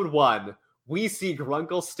episode 1, we see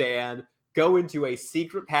Grunkle Stan go into a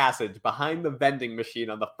secret passage behind the vending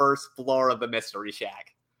machine on the first floor of the Mystery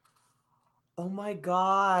Shack. Oh my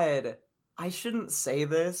god. I shouldn't say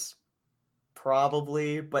this,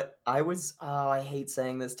 probably, but I hate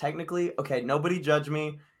saying this. Technically, okay, nobody judge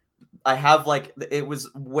me. I have it was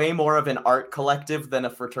way more of an art collective than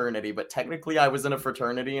a fraternity, but technically I was in a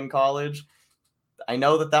fraternity in college. I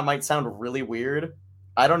know that might sound really weird.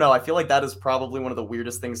 I don't know. I feel like that is probably one of the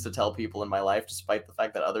weirdest things to tell people in my life, despite the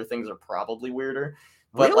fact that other things are probably weirder.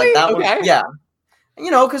 But really? That okay. one, yeah.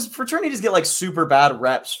 Because fraternities get super bad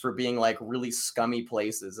reps for being really scummy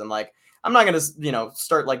places. And I'm not going to,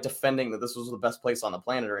 start defending that this was the best place on the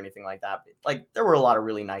planet or anything like that. But, there were a lot of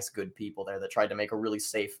really nice, good people there that tried to make a really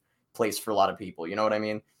safe place for a lot of people. You know what I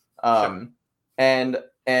mean? Sure.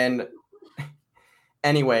 And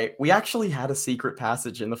anyway, we actually had a secret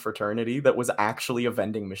passage in the fraternity that was actually a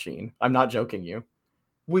vending machine. I'm not joking you.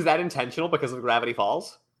 Was that intentional because of Gravity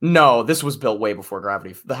Falls? No, this was built way before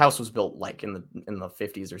Gravity. The house was built in the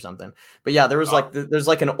 50s or something. But yeah, there was there's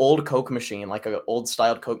an old Coke machine, an old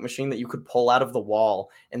styled Coke machine that you could pull out of the wall,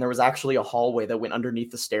 and there was actually a hallway that went underneath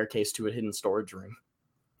the staircase to a hidden storage room.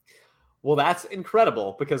 Well, that's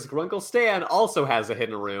incredible because Grunkle Stan also has a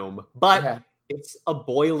hidden room, but it's a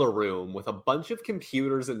boiler room with a bunch of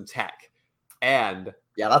computers and tech. And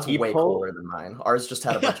yeah, that's way cooler than mine. Ours just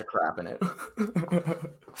had a bunch of crap in it.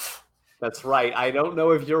 That's right. I don't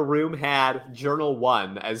know if your room had Journal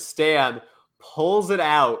 1 as Stan pulls it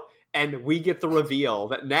out and we get the reveal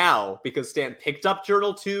that now, because Stan picked up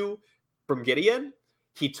Journal 2 from Gideon,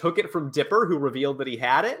 he took it from Dipper, who revealed that he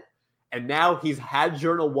had it, and now he's had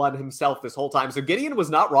Journal 1 himself this whole time. So Gideon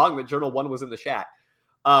was not wrong that Journal 1 was in the shack.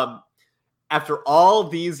 After all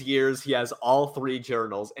these years, he has all 3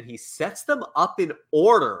 journals, and he sets them up in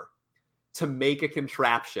order to make a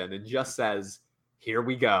contraption and just says, here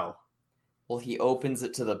we go. Well, he opens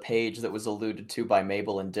it to the page that was alluded to by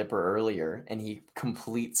Mabel and Dipper earlier, and he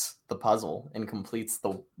completes the puzzle and completes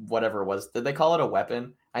the whatever it was. Did they call it a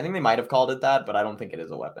weapon? I think they might have called it that, but I don't think it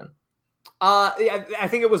is a weapon. Yeah, I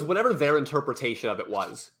think it was whatever their interpretation of it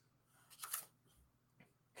was.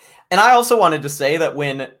 And I also wanted to say that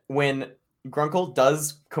when Grunkle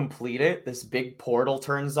does complete it, this big portal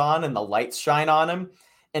turns on and the lights shine on him.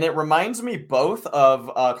 And it reminds me both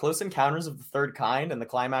of Close Encounters of the Third Kind and the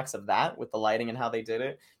climax of that with the lighting and how they did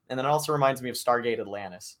it. And then it also reminds me of Stargate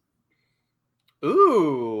Atlantis.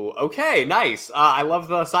 Ooh, okay, nice. I love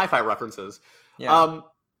the sci-fi references. Yeah.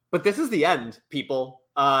 But this is the end, people.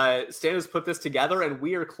 Stan has put this together, and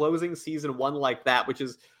we are closing season 1 like that, which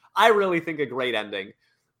is, I really think, a great ending.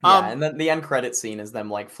 Yeah, and then the end credit scene is them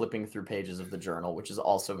like flipping through pages of the journal, which is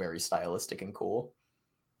also very stylistic and cool.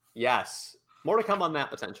 Yes. More to come on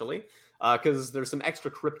that, potentially, because there's some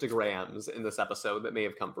extra cryptograms in this episode that may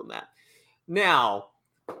have come from that. Now,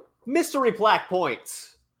 mystery plaque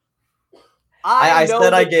points. I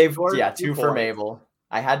said I gave 2 for points. Mabel.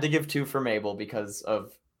 I had to give 2 for Mabel because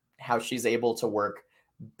of how she's able to work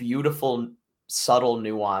beautiful, subtle,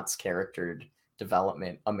 nuanced character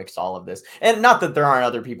development amidst all of this. And not that there aren't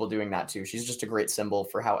other people doing that too. She's just a great symbol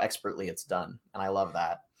for how expertly it's done. And I love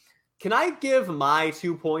that. Can I give my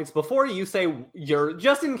 2 points before you say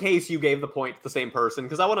just in case you gave the point to the same person?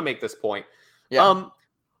 Because I want to make this point. Yeah.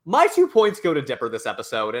 My 2 points go to Dipper this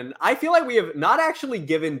episode, and I feel like we have not actually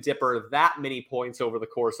given Dipper that many points over the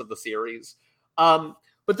course of the series.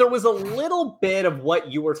 But there was a little bit of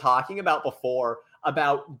what you were talking about before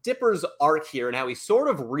about Dipper's arc here and how he sort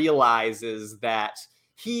of realizes that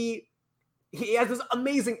he has this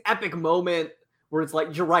amazing epic moment where it's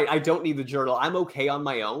like, you're right, I don't need the journal. I'm okay on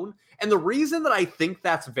my own. And the reason that I think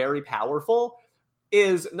that's very powerful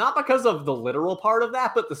is not because of the literal part of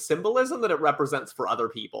that, but the symbolism that it represents for other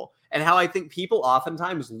people. And how I think people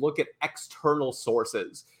oftentimes look at external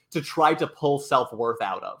sources to try to pull self-worth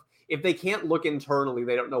out of. If they can't look internally,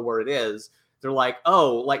 they don't know where it is. They're like,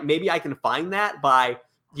 oh, like maybe I can find that by,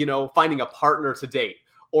 finding a partner to date.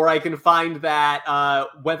 Or I can find that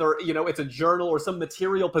whether, it's a journal or some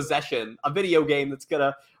material possession, a video game that's going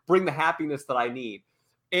to bring the happiness that I need.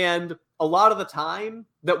 And a lot of the time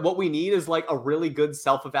that what we need is like a really good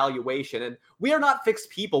self-evaluation. And we are not fixed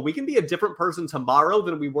people. We can be a different person tomorrow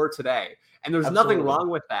than we were today. And there's Absolutely. nothing wrong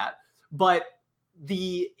with that. But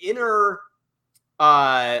the inner,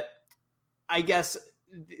 I guess,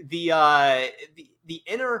 the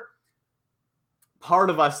inner part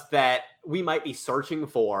of us that we might be searching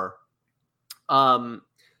for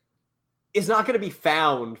is not going to be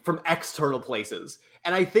found from external places.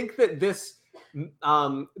 And I think that this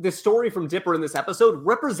story from Dipper in this episode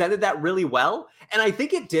represented that really well. And I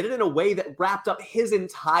think it did it in a way that wrapped up his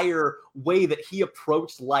entire way that he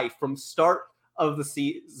approached life from start of the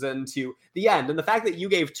season to the end. And the fact that you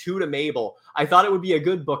gave 2 to Mabel, I thought it would be a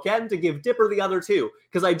good bookend to give Dipper the other 2,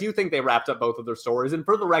 because I do think they wrapped up both of their stories. And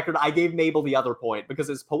for the record, I gave Mabel the other point because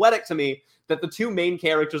it's poetic to me that the 2 main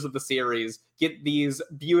characters of the series get these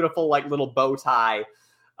beautiful, like, little bow tie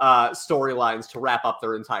storylines to wrap up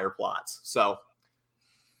their entire plots. So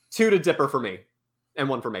 2 to Dipper for me and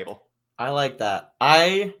 1 for Mabel. I like that.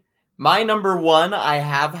 My number 1 I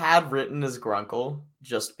have had written as Grunkle,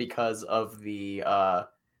 just because of the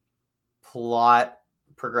plot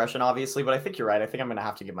progression, obviously. But I think you're right. I think I'm going to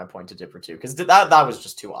have to give my point to Dipper too, because that was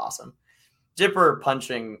just too awesome. Dipper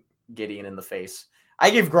punching Gideon in the face. I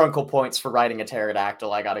give Grunkle points for riding a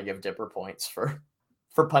pterodactyl. I got to give Dipper points for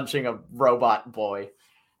punching a robot boy.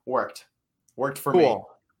 Worked for me.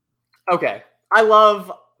 Okay. I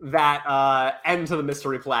love that end to the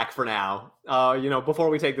mystery plaque for now. Before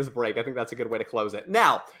we take this break, I think that's a good way to close it.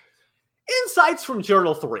 Now, insights from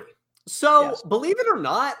Journal 3. So, yes. Believe it or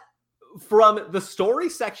not, from the story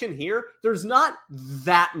section here, there's not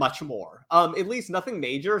that much more. At least nothing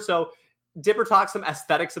major. So, Dipper talks some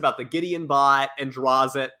aesthetics about the Gideon bot and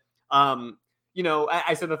draws it.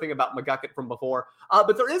 I said the thing about McGucket from before.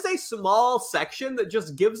 But there is a small section that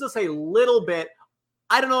just gives us a little bit,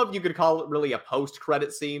 I don't know if you could call it really a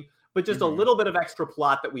post-credit scene, but just a little bit of extra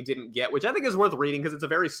plot that we didn't get, which I think is worth reading because it's a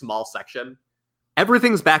very small section.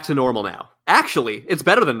 Everything's back to normal now. Actually, it's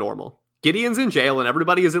better than normal. Gideon's in jail and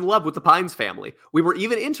everybody is in love with the Pines family. We were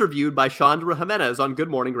even interviewed by Chandra Jimenez on Good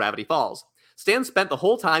Morning Gravity Falls. Stan spent the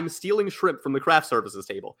whole time stealing shrimp from the craft services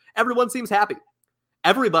table. Everyone seems happy.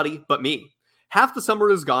 Everybody but me. Half the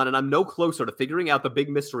summer is gone and I'm no closer to figuring out the big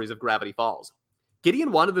mysteries of Gravity Falls.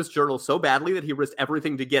 Gideon wanted this journal so badly that he risked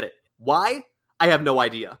everything to get it. Why? I have no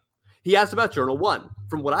idea. He asked about Journal 1.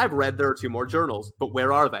 From what I've read, there are 2 more journals, but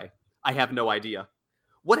where are they? I have no idea.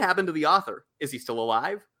 What happened to the author? Is he still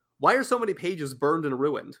alive? Why are so many pages burned and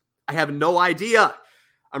ruined? I have no idea.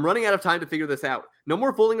 I'm running out of time to figure this out. No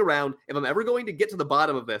more fooling around. If I'm ever going to get to the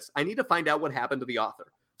bottom of this, I need to find out what happened to the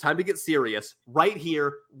author. Time to get serious. Right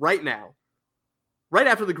here, right now. Right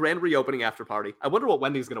after the grand reopening after party. I wonder what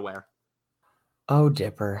Wendy's going to wear. Oh,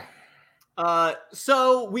 Dipper.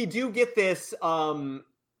 So we do get this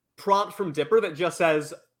prompt from Dipper that just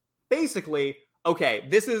says, basically, okay,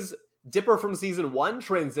 this is Dipper from season 1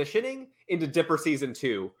 transitioning into Dipper season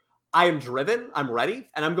 2. I am driven, I'm ready,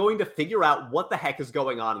 and I'm going to figure out what the heck is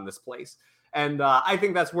going on in this place. And I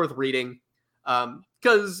think that's worth reading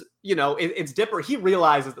because, it's Dipper. He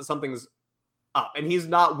realizes that something's up, and he's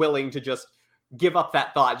not willing to just give up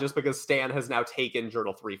that thought just because Stan has now taken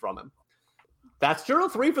Journal 3 from him. That's Journal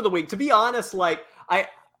 3 for the week. To be honest, I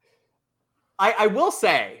will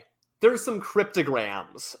say there's some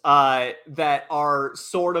cryptograms that are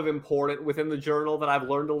sort of important within the journal that I've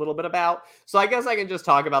learned a little bit about. So I guess I can just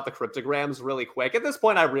talk about the cryptograms really quick. At this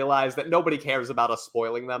point, I realize that nobody cares about us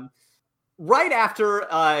spoiling them. Right after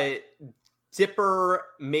Dipper,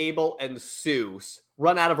 Mabel, and Seuss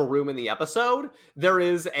run out of a room in the episode, there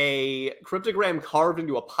is a cryptogram carved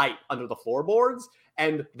into a pipe under the floorboards.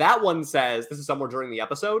 And that one says, this is somewhere during the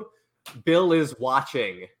episode, Bill is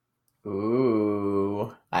watching.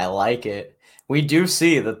 Ooh, I like it. We do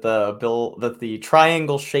see that the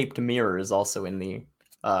triangle-shaped mirror is also in the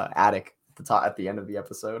attic at the end of the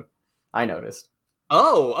episode. I noticed.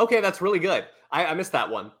 Oh, okay, that's really good. I missed that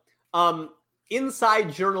one.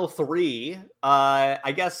 Inside Journal 3,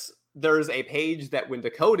 I guess there's a page that when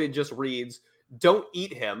decoded just reads, "Don't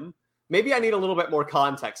eat him." Maybe I need a little bit more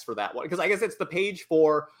context for that one, because I guess it's the page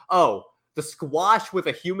for, the squash with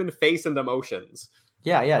a human face and emotions.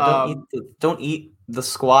 Yeah. Don't eat the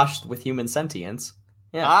squash with human sentience.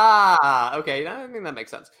 Yeah. Okay. I think that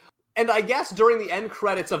makes sense. And I guess during the end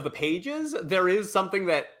credits of the pages, there is something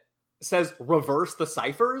that says reverse the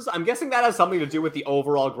ciphers. I'm guessing that has something to do with the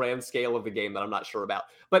overall grand scale of the game that I'm not sure about.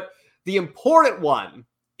 But the important one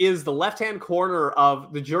is the left-hand corner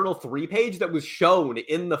of the Journal 3 page that was shown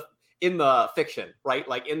in the fiction, right?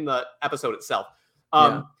 Like in the episode itself.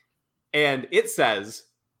 And it says,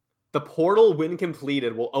 "The portal, when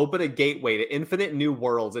completed, will open a gateway to infinite new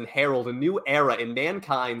worlds and herald a new era in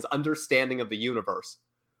mankind's understanding of the universe.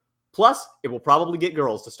 Plus, it will probably get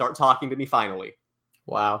girls to start talking to me finally."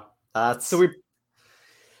 Wow. That's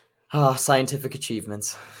scientific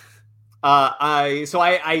achievements.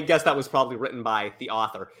 I guess that was probably written by the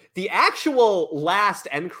author. The actual last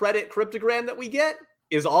end credit cryptogram that we get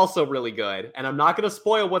is also really good, and I'm not going to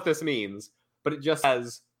spoil what this means, but it just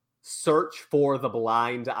says, "Search for the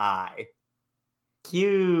blind eye."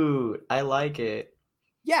 Cute. I like it.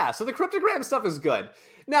 Yeah, so the cryptogram stuff is good.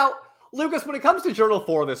 Now, Lucas, when it comes to Journal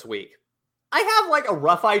 4 this week, I have a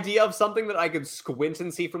rough idea of something that I could squint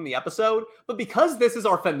and see from the episode, but because this is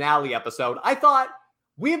our finale episode, I thought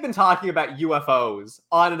we have been talking about UFOs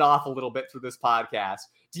on and off a little bit through this podcast.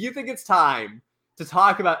 Do you think it's time to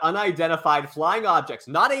talk about unidentified flying objects,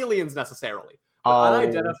 not aliens necessarily, but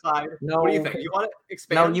unidentified? No. What do you think? You want to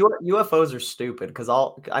expand? No, UFOs are stupid because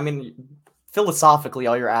philosophically,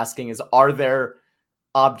 all you're asking is, are there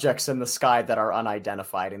objects in the sky that are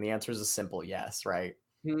unidentified? And the answer is a simple yes, right?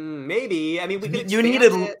 Maybe. I mean, we could you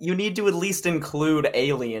need to at least include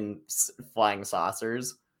alien flying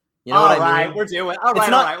saucers. You know what I mean? We're doing. It's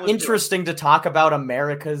not interesting to talk about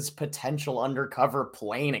America's potential undercover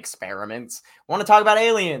plane experiments. I want to talk about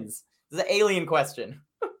aliens. This is an alien question.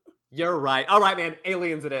 You're right. All right, man.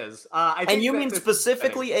 Aliens it is. And you mean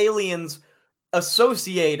specifically aliens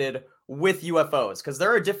associated with UFOs? Because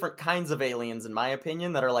there are different kinds of aliens, in my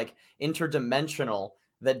opinion, that are interdimensional,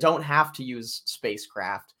 that don't have to use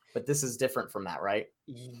spacecraft. But this is different from that, right?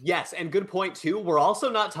 Yes, and good point, too. We're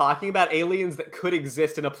also not talking about aliens that could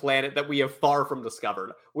exist in a planet that we have far from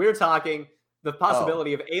discovered. We're talking the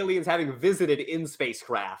possibility of aliens having visited in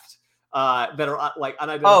spacecraft that are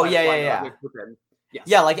unidentified. Oh, yeah. Yes.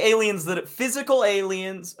 Yeah, like aliens physical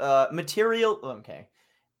aliens, material. Okay,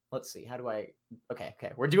 let's see. How do I? Okay.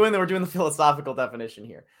 We're doing the philosophical definition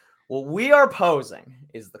here. What we are posing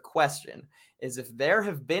is the question is if there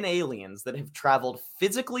have been aliens that have traveled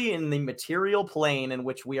physically in the material plane in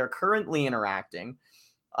which we are currently interacting,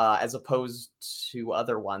 as opposed to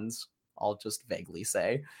other ones, I'll just vaguely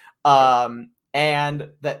say, and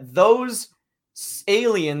that those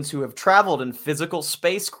aliens who have traveled in physical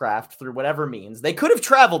spacecraft through whatever means, they could have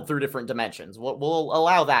traveled through different dimensions. We'll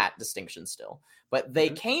allow that distinction still, but they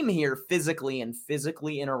came here physically and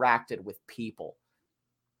physically interacted with people.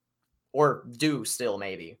 Or do still,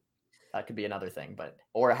 maybe. That could be another thing,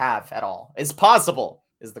 or have at all. It's possible,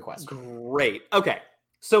 is the question. Great. Okay.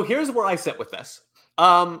 So here's where I sit with this.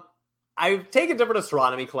 I've taken different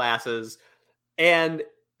astronomy classes, and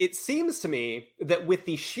it seems to me that with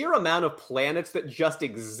the sheer amount of planets that just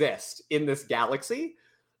exist in this galaxy,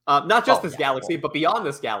 not just Oh this yeah, galaxy, well, but beyond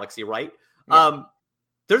this galaxy, right? yeah.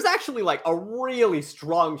 There's actually like a really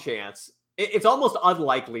strong chance. It's almost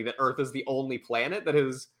unlikely that Earth is the only planet that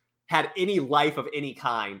has had any life of any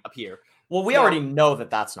kind appear. Well, we Now, already know that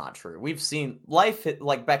that's not true. We've seen life,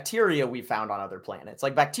 like bacteria, we found on other planets.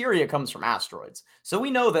 Like bacteria comes from asteroids, so we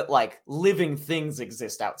know that like living things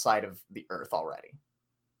exist outside of the Earth already.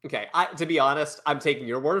 okay, to be honest, I'm taking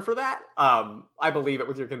your word for that. I believe it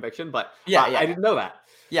with your conviction, but Yeah, I yeah. didn't know that.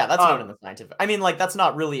 Yeah, that's known Um, in the scientific. I mean, like that's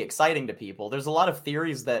not really exciting to people. There's a lot of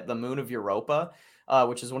theories that the moon of Europa,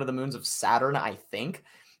 which is one of the moons of Saturn, I think,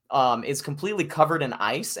 is completely covered in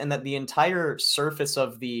ice, and that the entire surface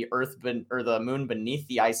of the or the moon beneath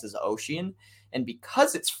the ice is ocean. And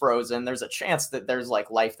because it's frozen, there's a chance that there's like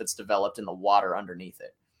life that's developed in the water underneath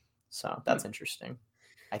it. So hmm. that's interesting,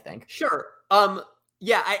 I think. Sure.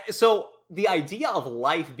 Yeah. So the idea of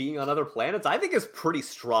life being on other planets, I think, is pretty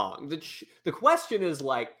strong. The question is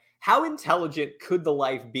like, how intelligent could the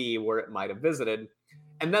life be where it might have visited?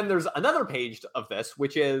 And then there's another page of this,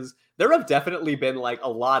 which is there have definitely been like a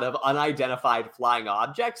lot of unidentified flying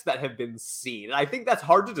objects that have been seen, and I think that's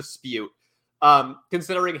hard to dispute,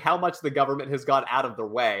 considering how much the government has gone out of their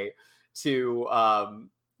way to,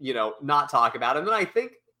 not talk about. And then I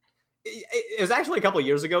think it was actually a couple of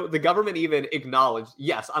years ago, the government even acknowledged,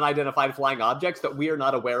 yes, unidentified flying objects that we are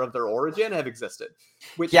not aware of their origin have existed,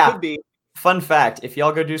 which Yeah. could be. Fun fact: if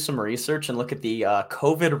y'all go do some research and look at the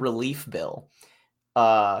COVID relief bill,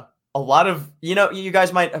 a lot of you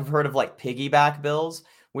guys might have heard of like piggyback bills,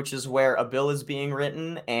 which is where a bill is being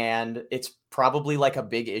written and it's probably like a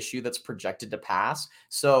big issue that's projected to pass.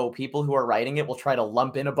 So people who are writing it will try to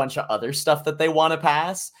lump in a bunch of other stuff that they want to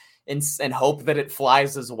pass and hope that it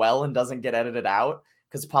flies as well and doesn't get edited out,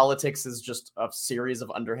 because politics is just a series of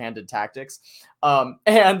underhanded tactics. And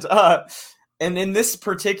in this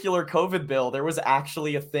particular COVID bill, there was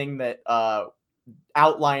actually a thing that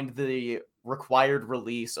outlined the required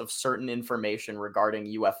release of certain information regarding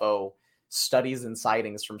UFO studies and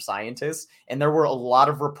sightings from scientists. And there were a lot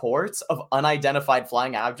of reports of unidentified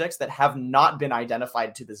flying objects that have not been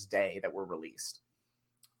identified to this day that were released.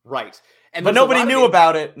 Right. And but nobody knew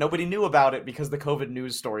about it. Nobody knew about it because the COVID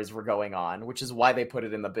news stories were going on, which is why they put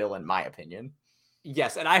it in the bill, in my opinion.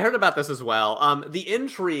 Yes, and I heard about this as well. The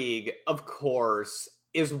intrigue, of course,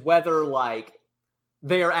 is whether like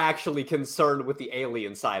they are actually concerned with the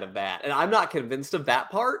alien side of that. And I'm not convinced of that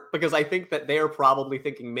part, because I think that they're probably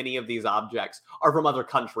thinking many of these objects are from other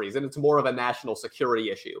countries and it's more of a national security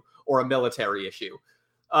issue or a military issue.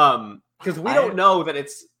 Because we don't know that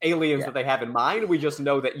it's aliens that they have in mind. We just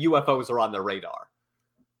know that UFOs are on their radar.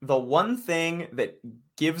 The one thing that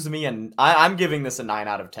gives me I'm giving this a 9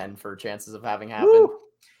 out of 10 for chances of having happened. Woo!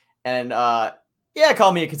 And yeah,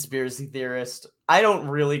 call me a conspiracy theorist. I don't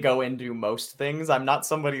really go into most things. I'm not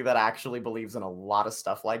somebody that actually believes in a lot of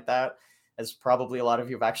stuff like that, as probably a lot of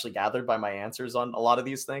you have actually gathered by my answers on a lot of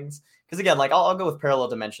these things. Because again, like I'll go with parallel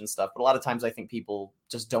dimension stuff, but a lot of times I think people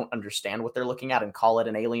just don't understand what they're looking at and call it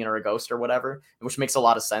an alien or a ghost or whatever, which makes a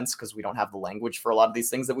lot of sense because we don't have the language for a lot of these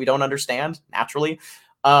things that we don't understand naturally.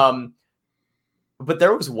 But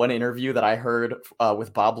there was one interview that I heard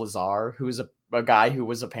with Bob Lazar, who's a guy who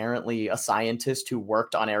was apparently a scientist who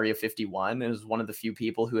worked on Area 51 and is one of the few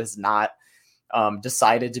people who has not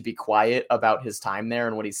decided to be quiet about his time there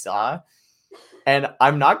and what he saw. And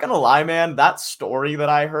I'm not going to lie, man, that story that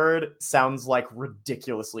I heard sounds like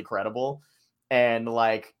ridiculously credible. And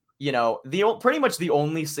like, pretty much the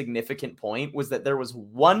only significant point was that there was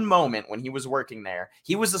one moment when he was working there.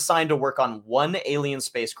 He was assigned to work on one alien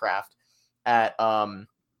spacecraft at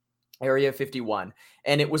Area 51.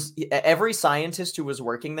 And it was every scientist who was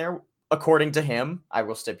working there, according to him, I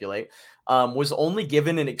will stipulate, was only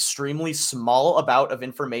given an extremely small amount of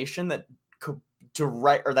information that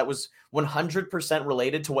that was 100%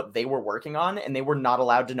 related to what they were working on, and they were not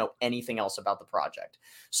allowed to know anything else about the project.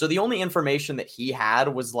 So the only information that he had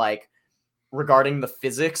was like regarding the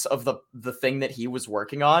physics of the thing that he was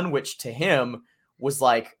working on, which to him was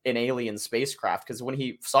like an alien spacecraft. Because when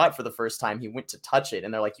he saw it for the first time, he went to touch it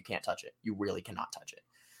and they're like, you can't touch it. You really cannot touch it.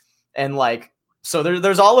 And like, so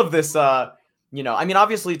there's all of this, I mean,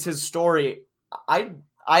 obviously it's his story. I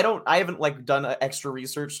haven't like done extra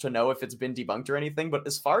research to know if it's been debunked or anything, but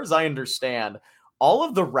as far as I understand, all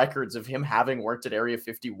of the records of him having worked at Area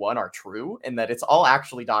 51 are true, and that it's all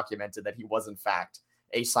actually documented that he was in fact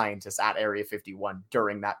a scientist at Area 51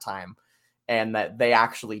 during that time. and that they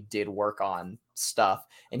actually did work on stuff.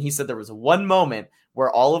 And he said there was one moment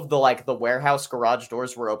where all of the warehouse garage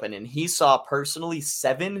doors were open, and he saw personally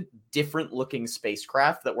 7 different looking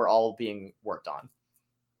spacecraft that were all being worked on.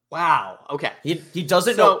 Wow. Okay. He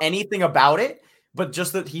doesn't know anything about it, but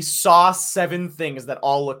just that he saw 7 things that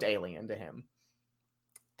all looked alien to him.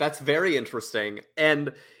 That's very interesting.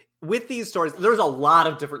 And with these stories, there's a lot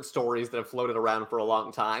of different stories that have floated around for a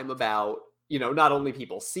long time about, not only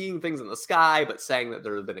people seeing things in the sky, but saying that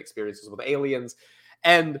there have been experiences with aliens.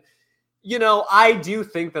 And, I do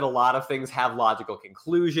think that a lot of things have logical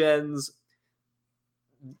conclusions.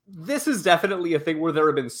 This is definitely a thing where there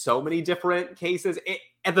have been so many different cases.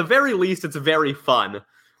 At the very least, it's very fun.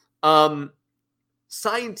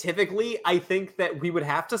 Scientifically, I think that we would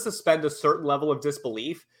have to suspend a certain level of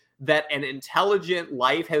disbelief that an intelligent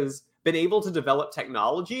life has been able to develop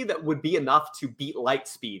technology that would be enough to beat light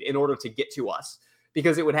speed in order to get to us.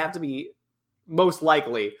 Because it would have to be most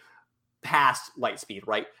likely past light speed,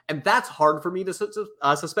 right? And that's hard for me to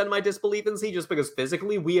suspend my disbelief in, just because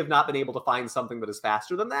physically we have not been able to find something that is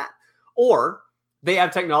faster than that. Or they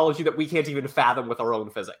have technology that we can't even fathom with our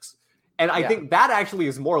own physics. And I think that actually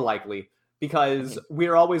is more likely, because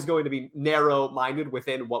we're always going to be narrow-minded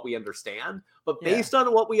within what we understand. But based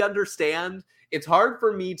on what we understand, it's hard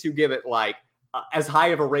for me to give it as high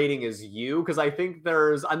of a rating as you, because I think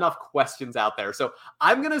there's enough questions out there. So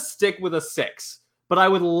I'm going to stick with a 6, but I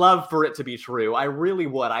would love for it to be true. I really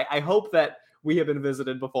would. I hope that we have been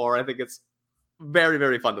visited before. I think it's very,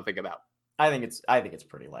 very fun to think about. I think it's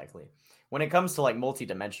pretty likely. When it comes to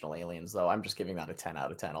multi-dimensional aliens, though, I'm just giving that a 10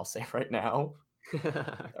 out of 10. I'll say right now.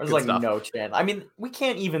 There's no chance. I mean, we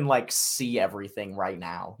can't even see everything right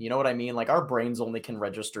now. You know what I mean? Our brains only can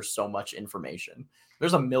register so much information.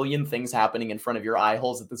 There's a million things happening in front of your eye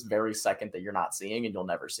holes at this very second that you're not seeing and you'll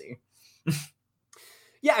never see.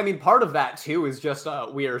 Yeah, I mean, part of that too is just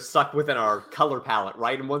we are stuck within our color palette,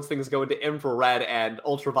 right? And once things go into infrared and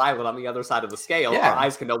ultraviolet on the other side of the scale, our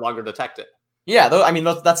eyes can no longer detect it. Yeah, I mean,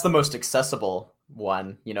 that's the most accessible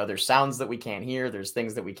one. There's sounds that we can't hear. There's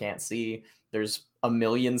things that we can't see. There's a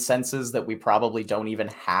million senses that we probably don't even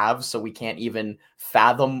have, so we can't even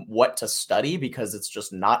fathom what to study because it's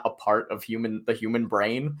just not a part of the human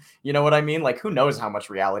brain. You know what I mean? Who knows how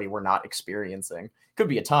much reality we're not experiencing? Could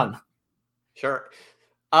be a ton. Sure.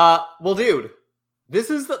 Well, dude, this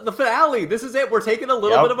is the finale. This is it. We're taking a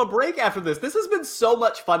little bit of a break after this. This has been so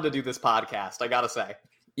much fun to do this podcast, I gotta say.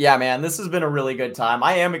 Yeah, man, this has been a really good time.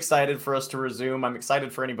 I am excited for us to resume. I'm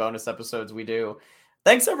excited for any bonus episodes we do.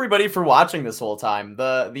 Thanks, everybody, for watching this whole time.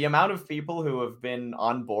 The amount of people who have been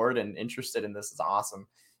on board and interested in this is awesome.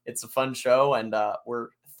 It's a fun show, and we're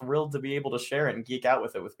thrilled to be able to share it and geek out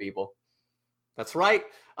with it with people. That's right.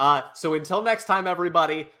 So until next time,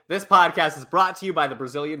 everybody, this podcast is brought to you by the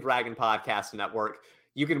Brazilian Dragon Podcast Network.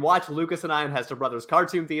 You can watch Lucas and I and Hester Brothers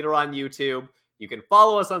Cartoon Theater on YouTube. You can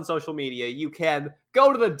follow us on social media. You can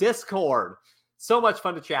go to the Discord. So much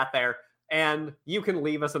fun to chat there. And you can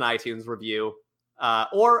leave us an iTunes review.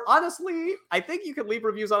 Or honestly, I think you can leave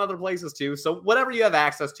reviews on other places too. So whatever you have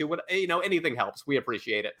access to, anything helps. We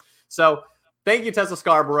appreciate it. So thank you, Tessa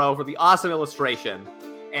Scarborough, for the awesome illustration.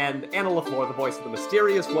 And Anna LaFleur, the voice of the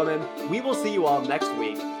mysterious woman. We will see you all next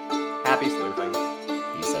week. Happy sleuthing.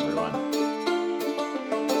 Peace, everyone.